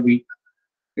in a week,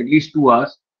 at least 2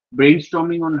 hours,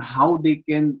 brainstorming on how they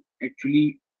can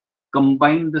actually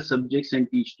combine the subjects and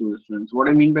teach to the students. What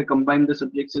I mean by combine the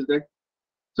subjects is that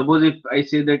suppose if I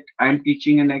say that I'm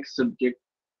teaching an X subject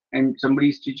and somebody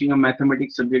is teaching a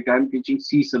mathematics subject, I'm teaching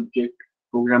C subject,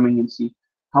 programming in C.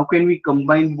 How can we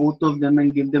combine both of them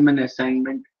and give them an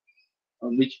assignment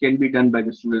which can be done by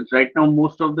the students? Right now,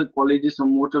 most of the colleges or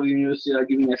most of the universities are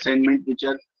giving assignments which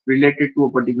are related to a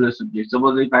particular subject.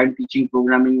 Suppose if I'm teaching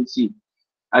programming in C,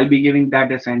 I'll be giving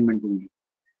that assignment only.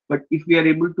 But if we are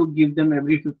able to give them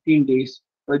every 15 days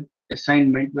an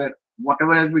assignment where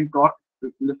whatever has been taught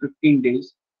in the 15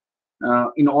 days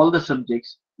in all the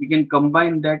subjects, we can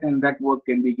combine that and that work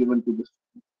can be given to the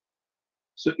student.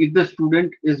 So if the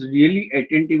student is really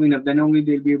attentive enough, then only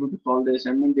they'll be able to solve the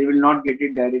assignment. They will not get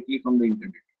it directly from the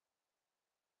internet.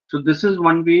 So this is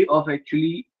one way of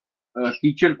actually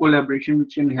teacher collaboration,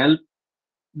 which can help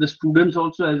the students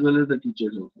also as well as the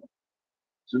teachers also.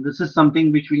 So this is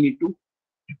something which we need to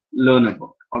learn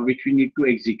about or which we need to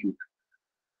execute.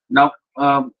 Now,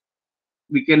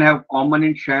 we can have common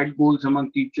and shared goals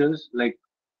among teachers. Like,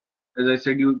 as I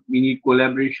said, we need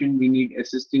collaboration, we need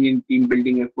assisting in team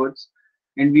building efforts.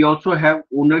 And we also have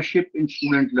ownership in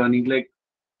student learning. Like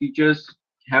teachers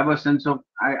have a sense of,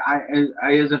 I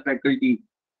as a faculty,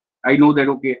 I know that,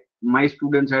 okay, my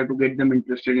students, I have to get them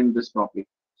interested in this topic.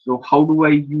 So how do I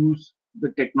use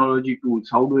the technology tools?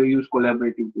 How do I use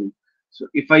collaborative tools? So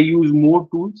if I use more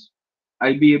tools,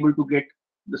 I'll be able to get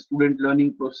the student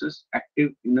learning process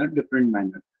active in a different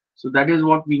manner. So that is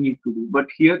what we need to do. But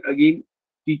here again,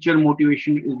 teacher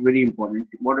motivation is very important.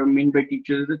 What I mean by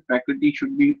teachers is that faculty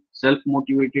should be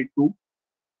self-motivated to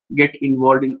get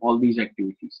involved in all these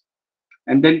activities.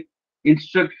 And then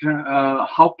instruction,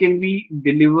 how can we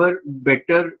deliver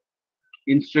better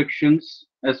instructions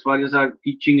as far as our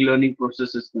teaching learning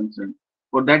process is concerned?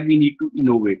 For that, we need to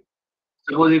innovate.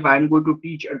 Suppose if I'm going to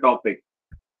teach a topic,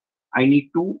 I need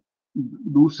to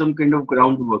do some kind of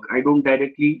groundwork. I don't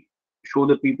directly show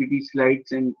the PPT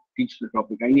slides and teach the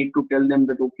topic. I need to tell them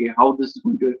that, okay, how this is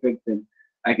going to affect them.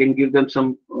 I can give them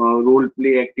some role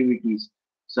play activities.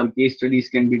 Some case studies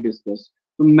can be discussed.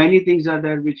 So many things are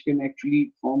there which can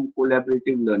actually form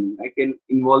collaborative learning. I can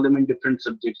involve them in different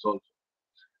subjects also.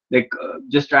 Like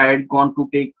just I had gone to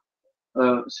take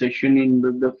a session in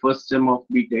the first sem of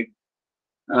BTech.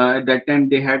 At that time,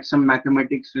 they had some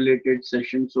mathematics related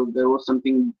session. So there was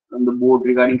something on the board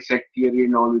regarding set theory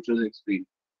and all, which was explained.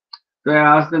 So I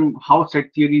asked them how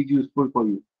set theory is useful for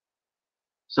you.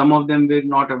 Some of them were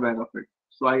not aware of it.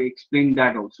 So I explained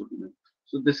that also to them.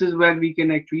 So this is where we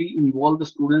can actually involve the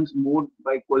students more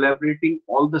by collaborating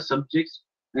all the subjects,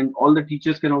 and all the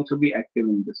teachers can also be active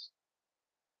in this.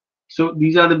 So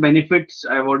these are the benefits.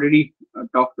 I've already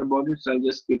talked about it. So I'll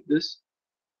just skip this.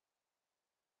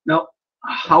 Now,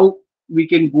 how we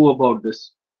can go about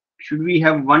this? Should we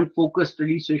have one focused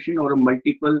study session or a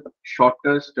multiple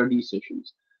shorter study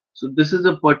sessions? So this is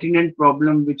a pertinent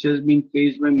problem which has been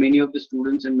faced by many of the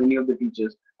students and many of the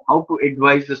teachers. How to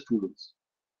advise the students?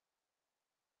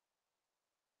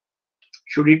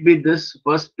 Should it be this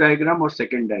first diagram or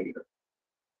second diagram?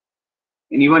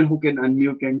 Anyone who can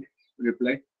unmute and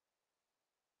reply?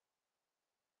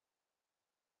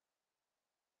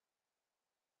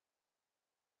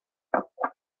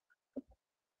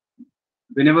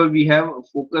 Whenever we have a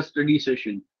focused study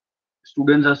session,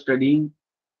 students are studying,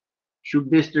 should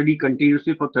they study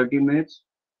continuously for 30 minutes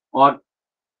or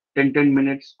 10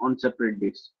 minutes on separate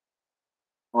days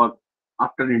or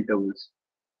after intervals?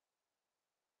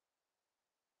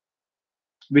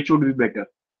 Which would be better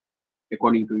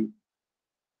according to you?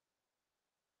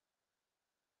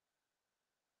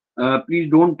 Please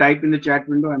don't type in the chat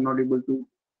window. I'm not able to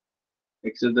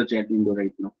access the chat window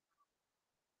right now.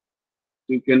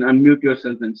 You can unmute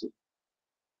yourself and say.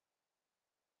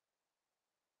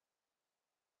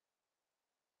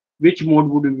 Which mode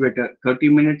would be better? 30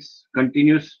 minutes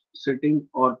continuous sitting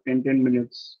or 10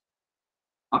 minutes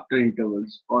after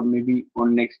intervals, or maybe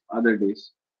on next other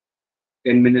days?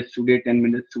 10 minutes today, 10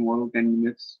 minutes tomorrow, 10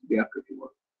 minutes day after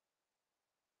tomorrow.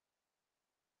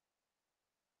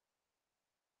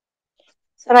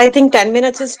 Sir, I think 10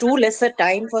 minutes is too less a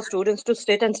time for students to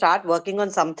sit and start working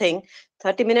on something.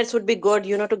 30 minutes would be good,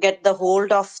 to get the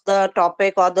hold of the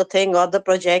topic or the thing or the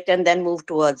project and then move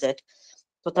towards it.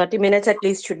 So 30 minutes at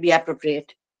least should be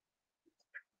appropriate.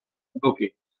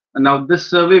 Okay. And now this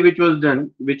survey which was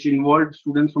done, which involved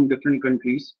students from different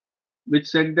countries, which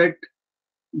said that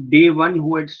day one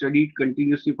who had studied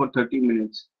continuously for 30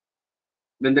 minutes,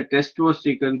 when the test was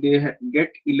taken, they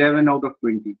get 11 out of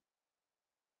 20.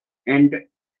 And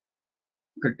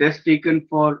the test taken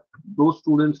for those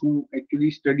students who actually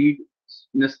studied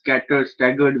in a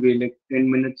staggered way, like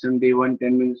 10 minutes on day one,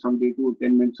 10 minutes on day two,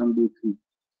 10 minutes on day three,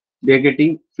 they're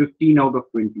getting 15 out of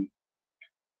 20.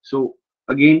 So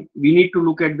again, we need to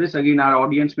look at this. Again, our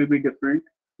audience may be different.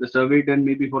 The survey done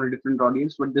may be for a different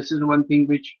audience, but this is one thing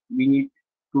which we need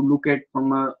to look at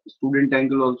from a student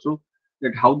angle also,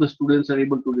 that how the students are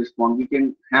able to respond. We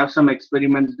can have some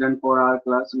experiments done for our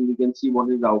class and we can see what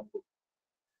is the output.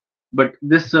 But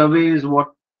this survey is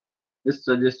what is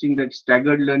suggesting that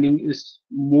staggered learning is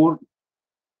more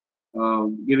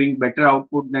giving better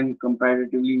output than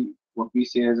comparatively what we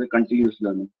say as a continuous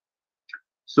learning.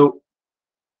 So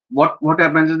what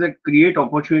happens is that create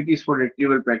opportunities for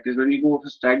retrieval practice. When we go of a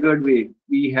staggered way,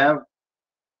 we have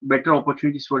better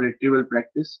opportunities for retrieval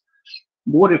practice,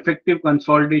 more effective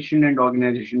consolidation and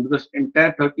organization, because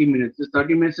entire 30 minutes, this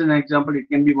 30 minutes is an example, it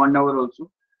can be 1 hour also,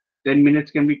 10 minutes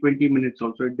can be 20 minutes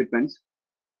also, it depends.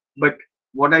 But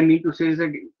what I mean to say is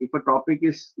that if a topic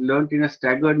is learned in a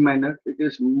staggered manner, it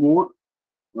is more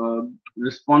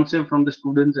responsive from the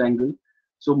student's angle.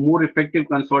 So more effective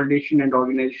consolidation and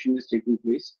organization is taking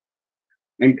place.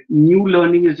 And new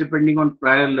learning is depending on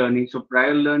prior learning. So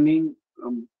prior learning,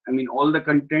 I mean, all the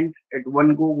content at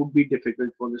one go would be difficult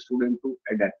for the student to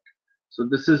adapt. So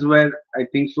this is where I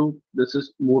think so. This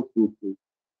is more fruitful.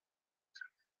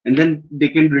 And then they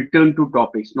can return to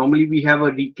topics. Normally we have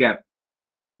a recap.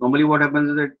 Normally what happens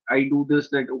is that I do this,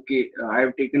 that, okay, I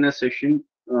have taken a session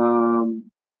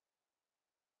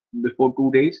before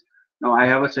 2 days. Now I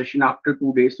have a session after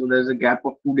 2 days. So there's a gap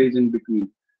of 2 days in between.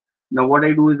 Now what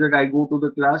I do is that I go to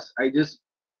the class, I just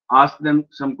ask them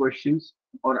some questions,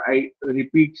 or I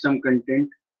repeat some content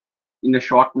in a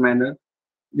short manner,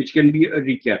 which can be a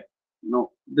recap. Now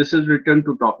this is return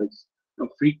to topics. Now,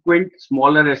 frequent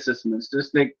smaller assessments,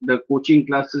 just like the coaching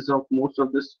classes of most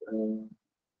of this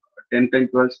 10th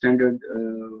and 12th standard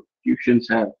tuitions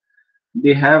have.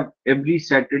 They have every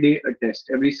Saturday a test,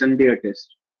 every Sunday a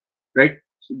test, right?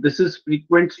 So this is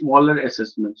frequent smaller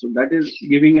assessment. So that is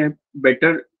giving a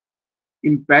better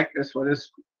impact as far as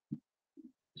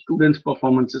students'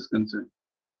 performance is concerned.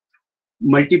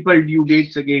 Multiple due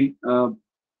dates again.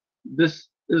 This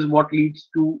is what leads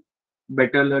to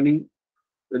better learning.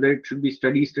 Whether it should be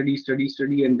study, study, study,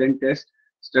 study, and then test,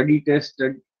 study, test,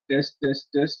 study, test, test,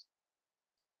 test,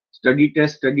 study,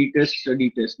 test, study, test,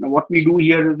 study, test. Now what we do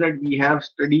here is that we have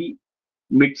study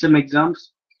midsem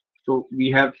exams. So we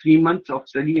have 3 months of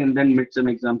study and then midsem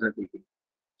exams are taken.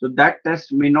 So that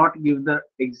test may not give the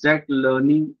exact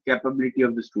learning capability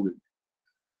of the student.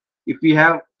 If we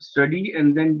have study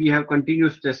and then we have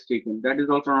continuous test taken, that is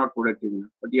also not productive enough.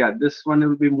 But yeah, this one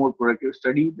will be more productive.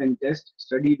 Study, then test,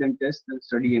 study, then test, then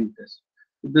study and test.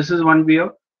 So this is one way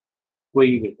of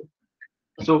going with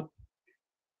it. So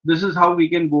this is how we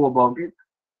can go about it.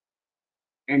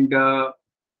 And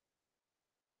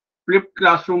flipped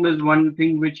classroom is one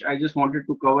thing which I just wanted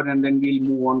to cover, and then we'll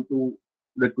move on to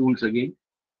the tools again.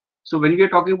 So when we are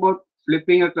talking about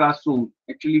flipping a classroom,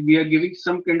 actually we are giving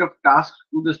some kind of task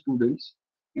to the students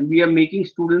and we are making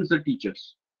students the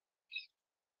teachers.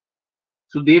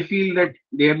 So they feel that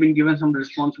they have been given some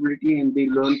responsibility and they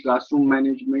learn classroom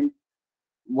management.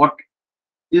 What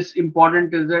is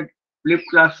important is that flipped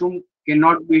classroom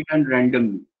cannot be done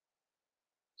randomly.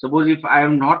 Suppose if I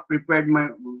am not prepared,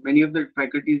 many of the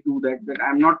faculties do that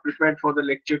I'm not prepared for the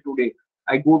lecture today.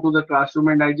 I go to the classroom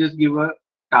and I just give a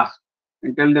task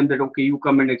and tell them that, okay, you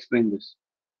come and explain this.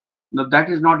 Now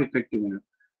that is not effective enough.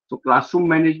 So classroom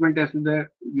management as to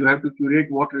there, you have to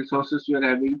curate what resources you are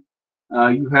having.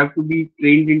 You have to be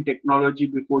trained in technology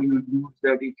before you use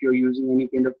that. If you're using any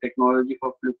kind of technology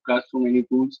for flipped classroom, any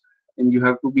tools, and you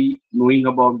have to be knowing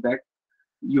about that.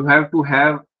 You have to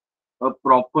have a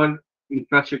proper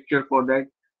infrastructure for that.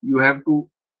 You have to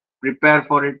prepare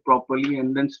for it properly,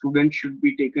 and then students should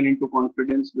be taken into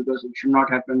confidence, because it should not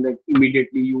happen that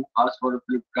immediately you ask for a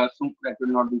flipped classroom. That will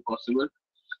not be possible.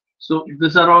 So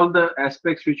these are all the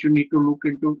aspects which you need to look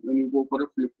into when you go for a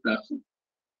flipped classroom.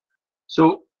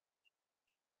 So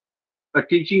a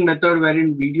teaching method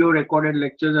wherein video recorded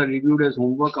lectures are reviewed as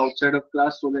homework outside of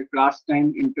class, so that class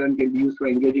time in turn can be used for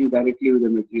engaging directly with the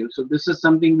material. So this is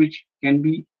something which can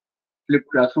be flipped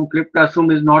classroom. Flipped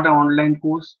classroom is not an online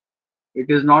course. It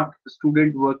is not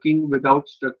student working without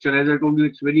structure. As I told you,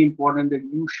 it's very important that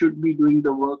you should be doing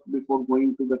the work before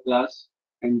going to the class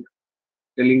and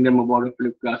telling them about a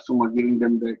flipped classroom or giving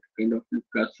them that kind of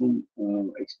flipped classroom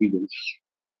experience.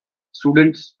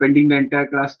 Students spending the entire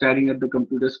class staring at the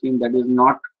computer screen, that is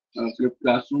not flipped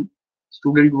classroom.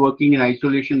 Student working in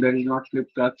isolation, that is not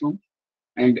flipped classroom.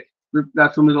 And flipped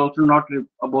classroom is also not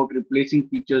about replacing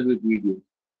teachers with video.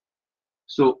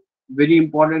 So very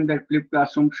important that flipped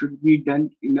classroom should be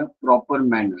done in a proper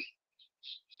manner.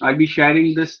 I'll be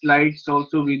sharing the slides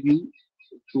also with you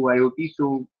through IoT,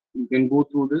 so you can go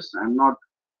through this. I'm not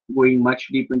going much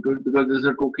deep into it because this is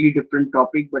a totally different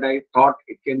topic, but I thought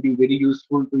it can be very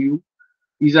useful to you.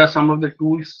 These are some of the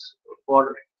tools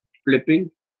for flipping,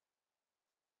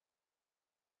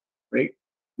 right?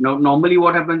 Now, normally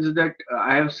what happens is that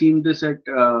I have seen this at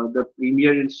the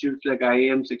premier institutes like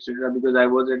IIMs, etc., because I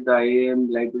was at the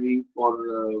IIM library for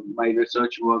my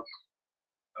research work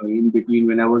in between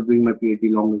when I was doing my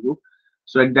PhD long ago.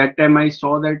 So at that time, I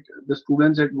saw that the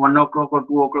students at 1 o'clock or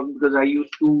 2 o'clock, because I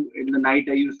used to, in the night,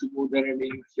 I used to go there and I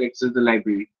used to access the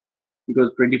library,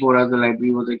 because 24 hours the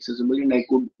library was accessible and I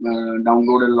could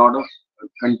download a lot of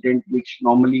content which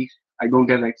normally I don't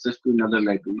have access to in other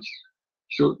libraries.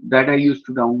 So that I used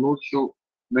to download. So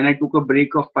when I took a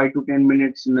break of 5 to 10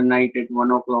 minutes in the night at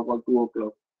 1 o'clock or 2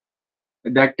 o'clock,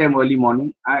 at that time early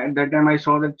morning, at that time I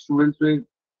saw that students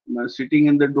were sitting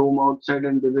in the dome outside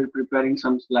and they were preparing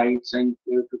some slides and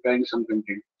they were preparing some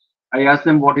content. I asked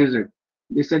them, what is it?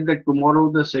 They said that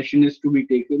tomorrow the session is to be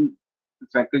taken. The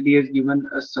faculty has given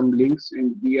us some links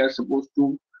and we are supposed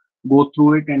to go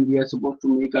through it and we are supposed to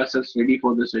make ourselves ready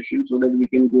for the session so that we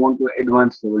can go on to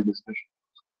advanced level discussion.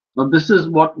 Now this is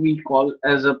what we call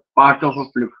as a part of a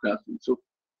flipped classroom. So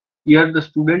here the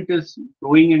student is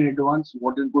knowing in advance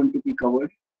what is going to be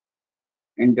covered,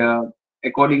 and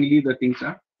accordingly the things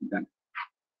are done.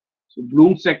 So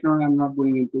Bloom's taxonomy, I'm not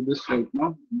going into this right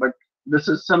now, but this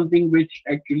is something which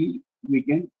actually we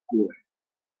can go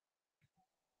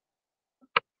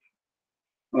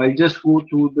ahead. I'll just go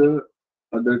through the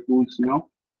other tools now.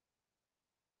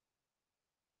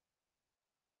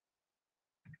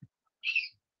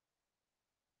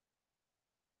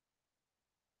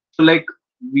 So like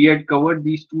we had covered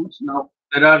these tools. Now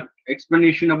there are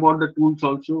explanation about the tools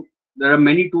also. There are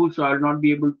many tools, so I'll not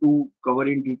be able to cover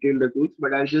in detail the tools,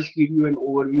 but I'll just give you an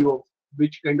overview of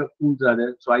which kind of tools are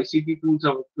there. So ICT tools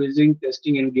of quizzing,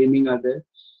 testing, and gaming are there.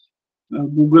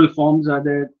 Google Forms are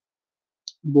there.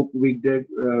 Book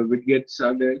widgets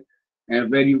are there,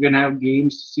 where you can have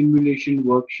games, simulation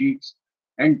worksheets,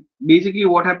 and basically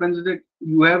what happens is that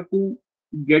you have to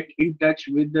get in touch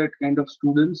with that kind of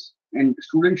students, and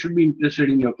students should be interested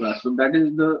in your class. So that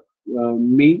is the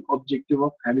main objective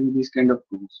of having these kind of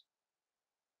tools.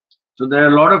 So there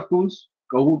are a lot of tools.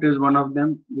 Kahoot is one of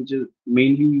them, which is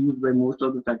mainly used by most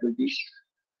of the faculties.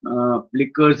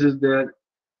 Plickers is there.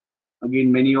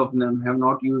 Again, many of them have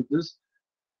not used this.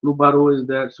 Lubaro is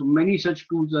there. So many such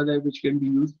tools are there which can be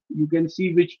used. You can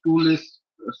see which tool is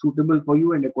suitable for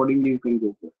you, and accordingly you can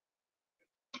go for.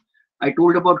 I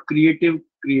told about creative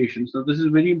creation. So this is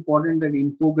very important, that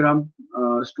infogram,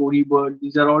 storyboard,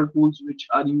 these are all tools which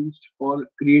are used for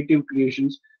creative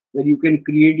creations, where you can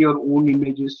create your own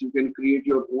images, you can create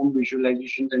your own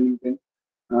visualizations, and you can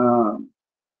uh,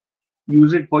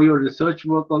 use it for your research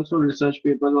work also, research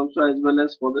papers also, as well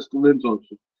as for the students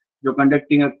also. You're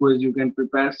conducting a quiz, you can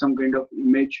prepare some kind of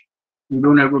image. You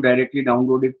don't have to directly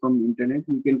download it from internet.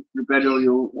 You can prepare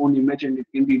your own image, and it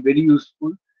can be very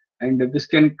useful. And this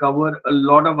can cover a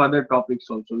lot of other topics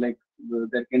also, like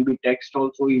there can be text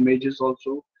also, images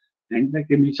also, and there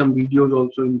can be some videos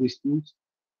also in these tools.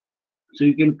 So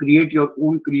you can create your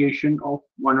own creation of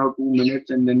 1 or 2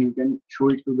 minutes, and then you can show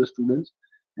it to the students,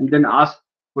 and then ask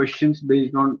questions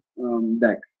based on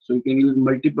that. So you can use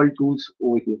multiple tools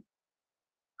over here.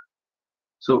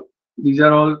 So these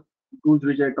are all tools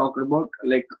which I talked about,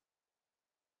 like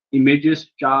images,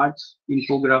 charts,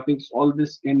 infographics. All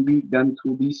this can be done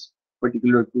through these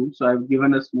particular tools. So I've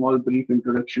given a small brief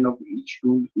introduction of each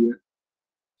tool here.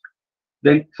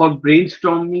 Then for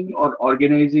brainstorming or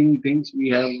organizing things, we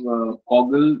have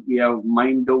Coggle, we have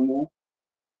Mindomo,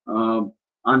 uh,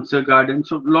 Answer Garden.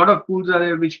 So a lot of tools are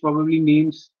there which probably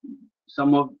names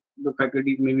some of the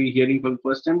faculty may be hearing for the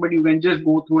first time, but you can just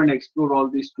go through and explore all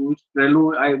these tools.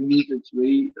 Trello I have used, it's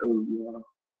very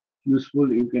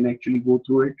useful. You can actually go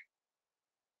through it.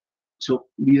 So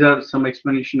these are some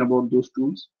explanation about those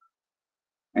tools.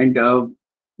 And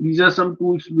these are some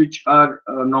tools which are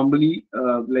normally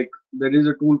like there is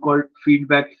a tool called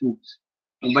feedback loops.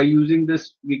 And by using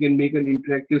this, we can make an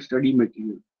interactive study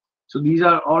material. So these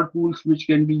are all tools which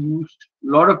can be used.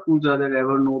 A lot of tools are there.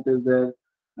 Evernote is there,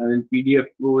 and PDF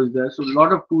Pro is there. So a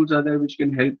lot of tools are there which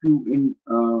can help you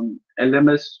in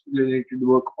LMS related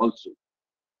work also.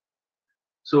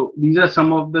 So these are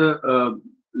some of the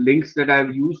links that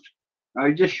I've used.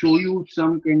 I'll just show you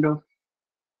some kind of.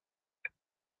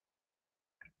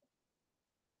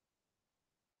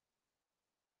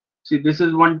 See, this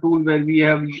is one tool where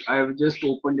I have just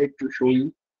opened it to show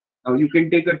you. Now you can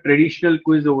take a traditional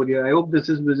quiz over here. I hope this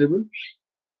is visible.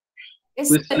 Yes,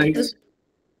 Quiz sir, slides.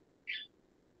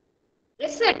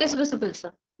 Yes, sir, it is visible,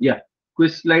 sir. Yeah,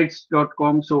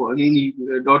 quizslides.com. So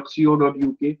again,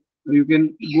 .co.uk. You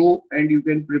can go and you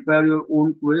can prepare your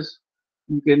own quiz.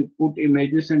 You can put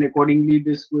images, and accordingly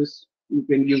this quiz you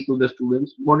can give to the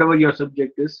students, whatever your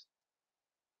subject is.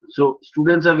 So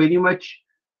students are very much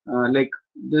like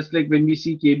just like when we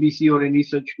see KBC or any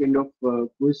such kind of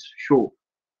quiz show,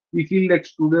 we feel that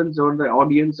students or the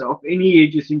audience of any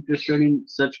age is interested in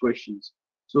such questions.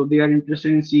 So they are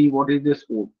interested in seeing what is the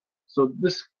score. So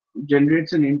this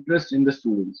generates an interest in the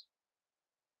students.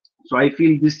 So I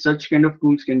feel this such kind of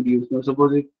tools can be used. Now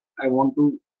suppose if I want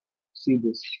to see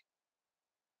this,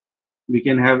 we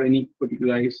can have any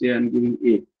particular, I say I'm giving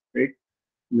A, right?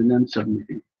 And then I'm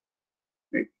submitting,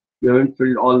 right? You haven't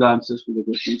filled all the answers to the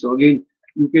question. So again,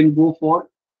 you can go for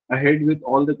ahead with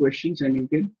all the questions and you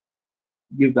can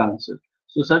give the answer.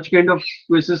 So such kind of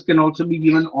quizzes can also be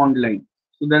given online.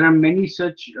 So there are many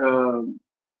such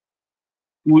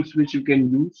tools which you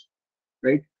can use,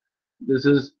 right? This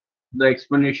is the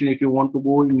explanation. If you want to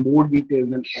go in more detail,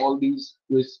 then all these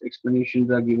quiz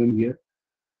explanations are given here,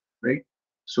 right?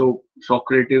 So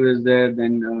Socrative is there,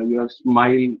 then your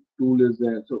Smile tool is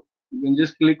there. So you can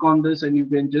just click on this and you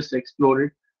can just explore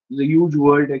it. It's a huge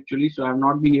world actually, so I've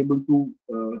not been able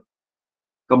to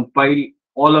compile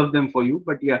all of them for you,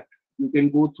 but yeah, you can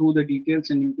go through the details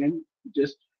and you can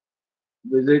just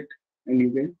visit and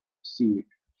you can see it.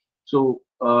 So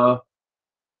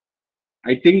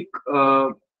I think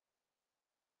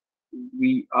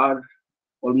we are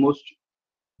almost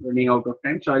running out of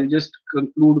time. So I'll just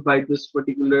conclude by this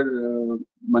particular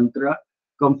mantra.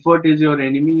 Comfort is your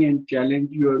enemy, and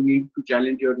challenge your need to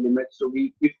challenge your limits. So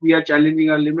if we are challenging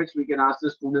our limits, we can ask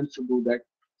the students to do that.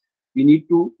 We need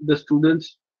to, the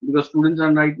students, because students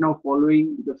are right now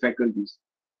following the faculties.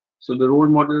 So the role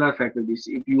model are faculties.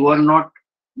 If you are not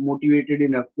motivated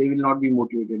enough, they will not be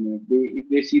motivated enough. If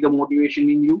they see the motivation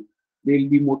in you, they'll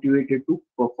be motivated to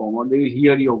perform, or they will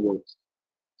hear your words.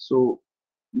 So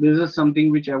this is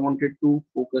something which I wanted to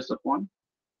focus upon.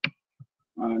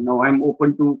 Now I'm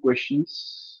open to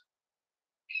questions.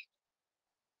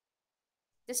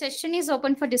 The session is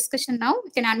open for discussion now.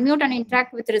 You can unmute and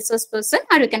interact with the resource person,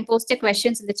 or you can post your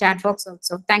questions in the chat box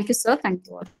also. Thank you, sir. Thank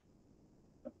you all.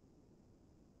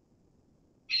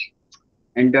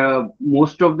 And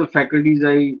most of the faculties,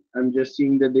 I'm just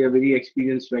seeing that they are very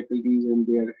experienced faculties and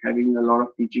they are having a lot of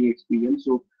teaching experience.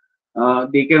 So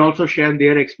they can also share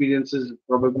their experiences.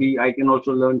 Probably I can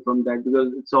also learn from that,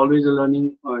 because it's always a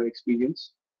learning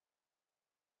experience.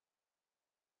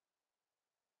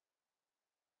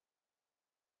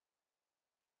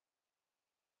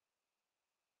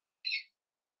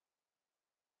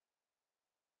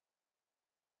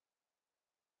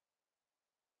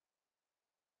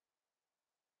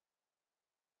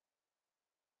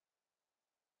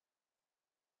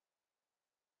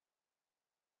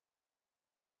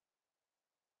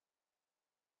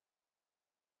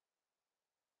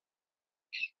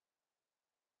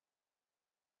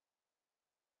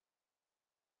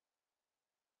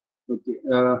 Okay,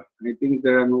 I think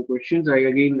there are no questions. I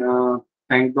again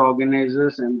thank the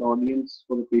organizers and the audience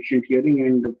for the patient hearing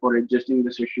and for adjusting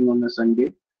the session on a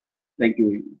Sunday. Thank you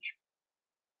very much.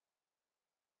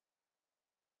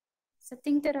 So I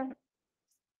think there are.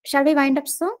 Shall we wind up,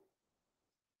 sir?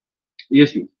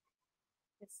 Yes, please.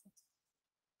 Yes.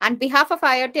 On behalf of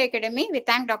IoT Academy, we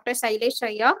thank Dr. Sailesh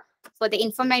Raya for the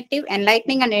informative,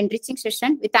 enlightening, and enriching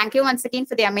session. We thank you once again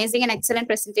for the amazing and excellent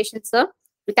presentation, sir.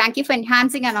 We thank you for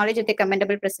enhancing our knowledge of the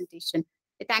commendable presentation.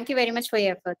 We thank you very much for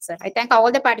your efforts, sir. I thank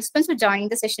all the participants for joining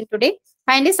the session today.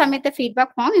 Kindly submit the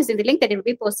feedback form using the link that will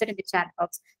be posted in the chat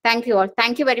box. Thank you all.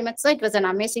 Thank you very much, sir. It was an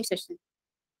amazing session.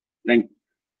 Thank you.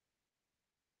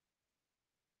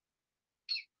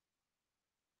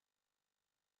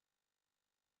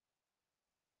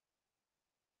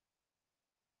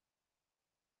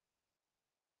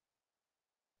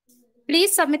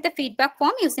 Please submit the feedback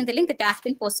form using the link that has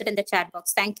been posted in the chat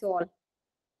box. Thank you all.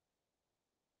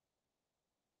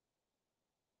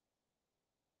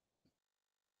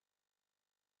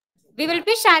 We will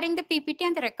be sharing the PPT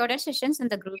and the recorded sessions in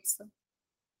the groups.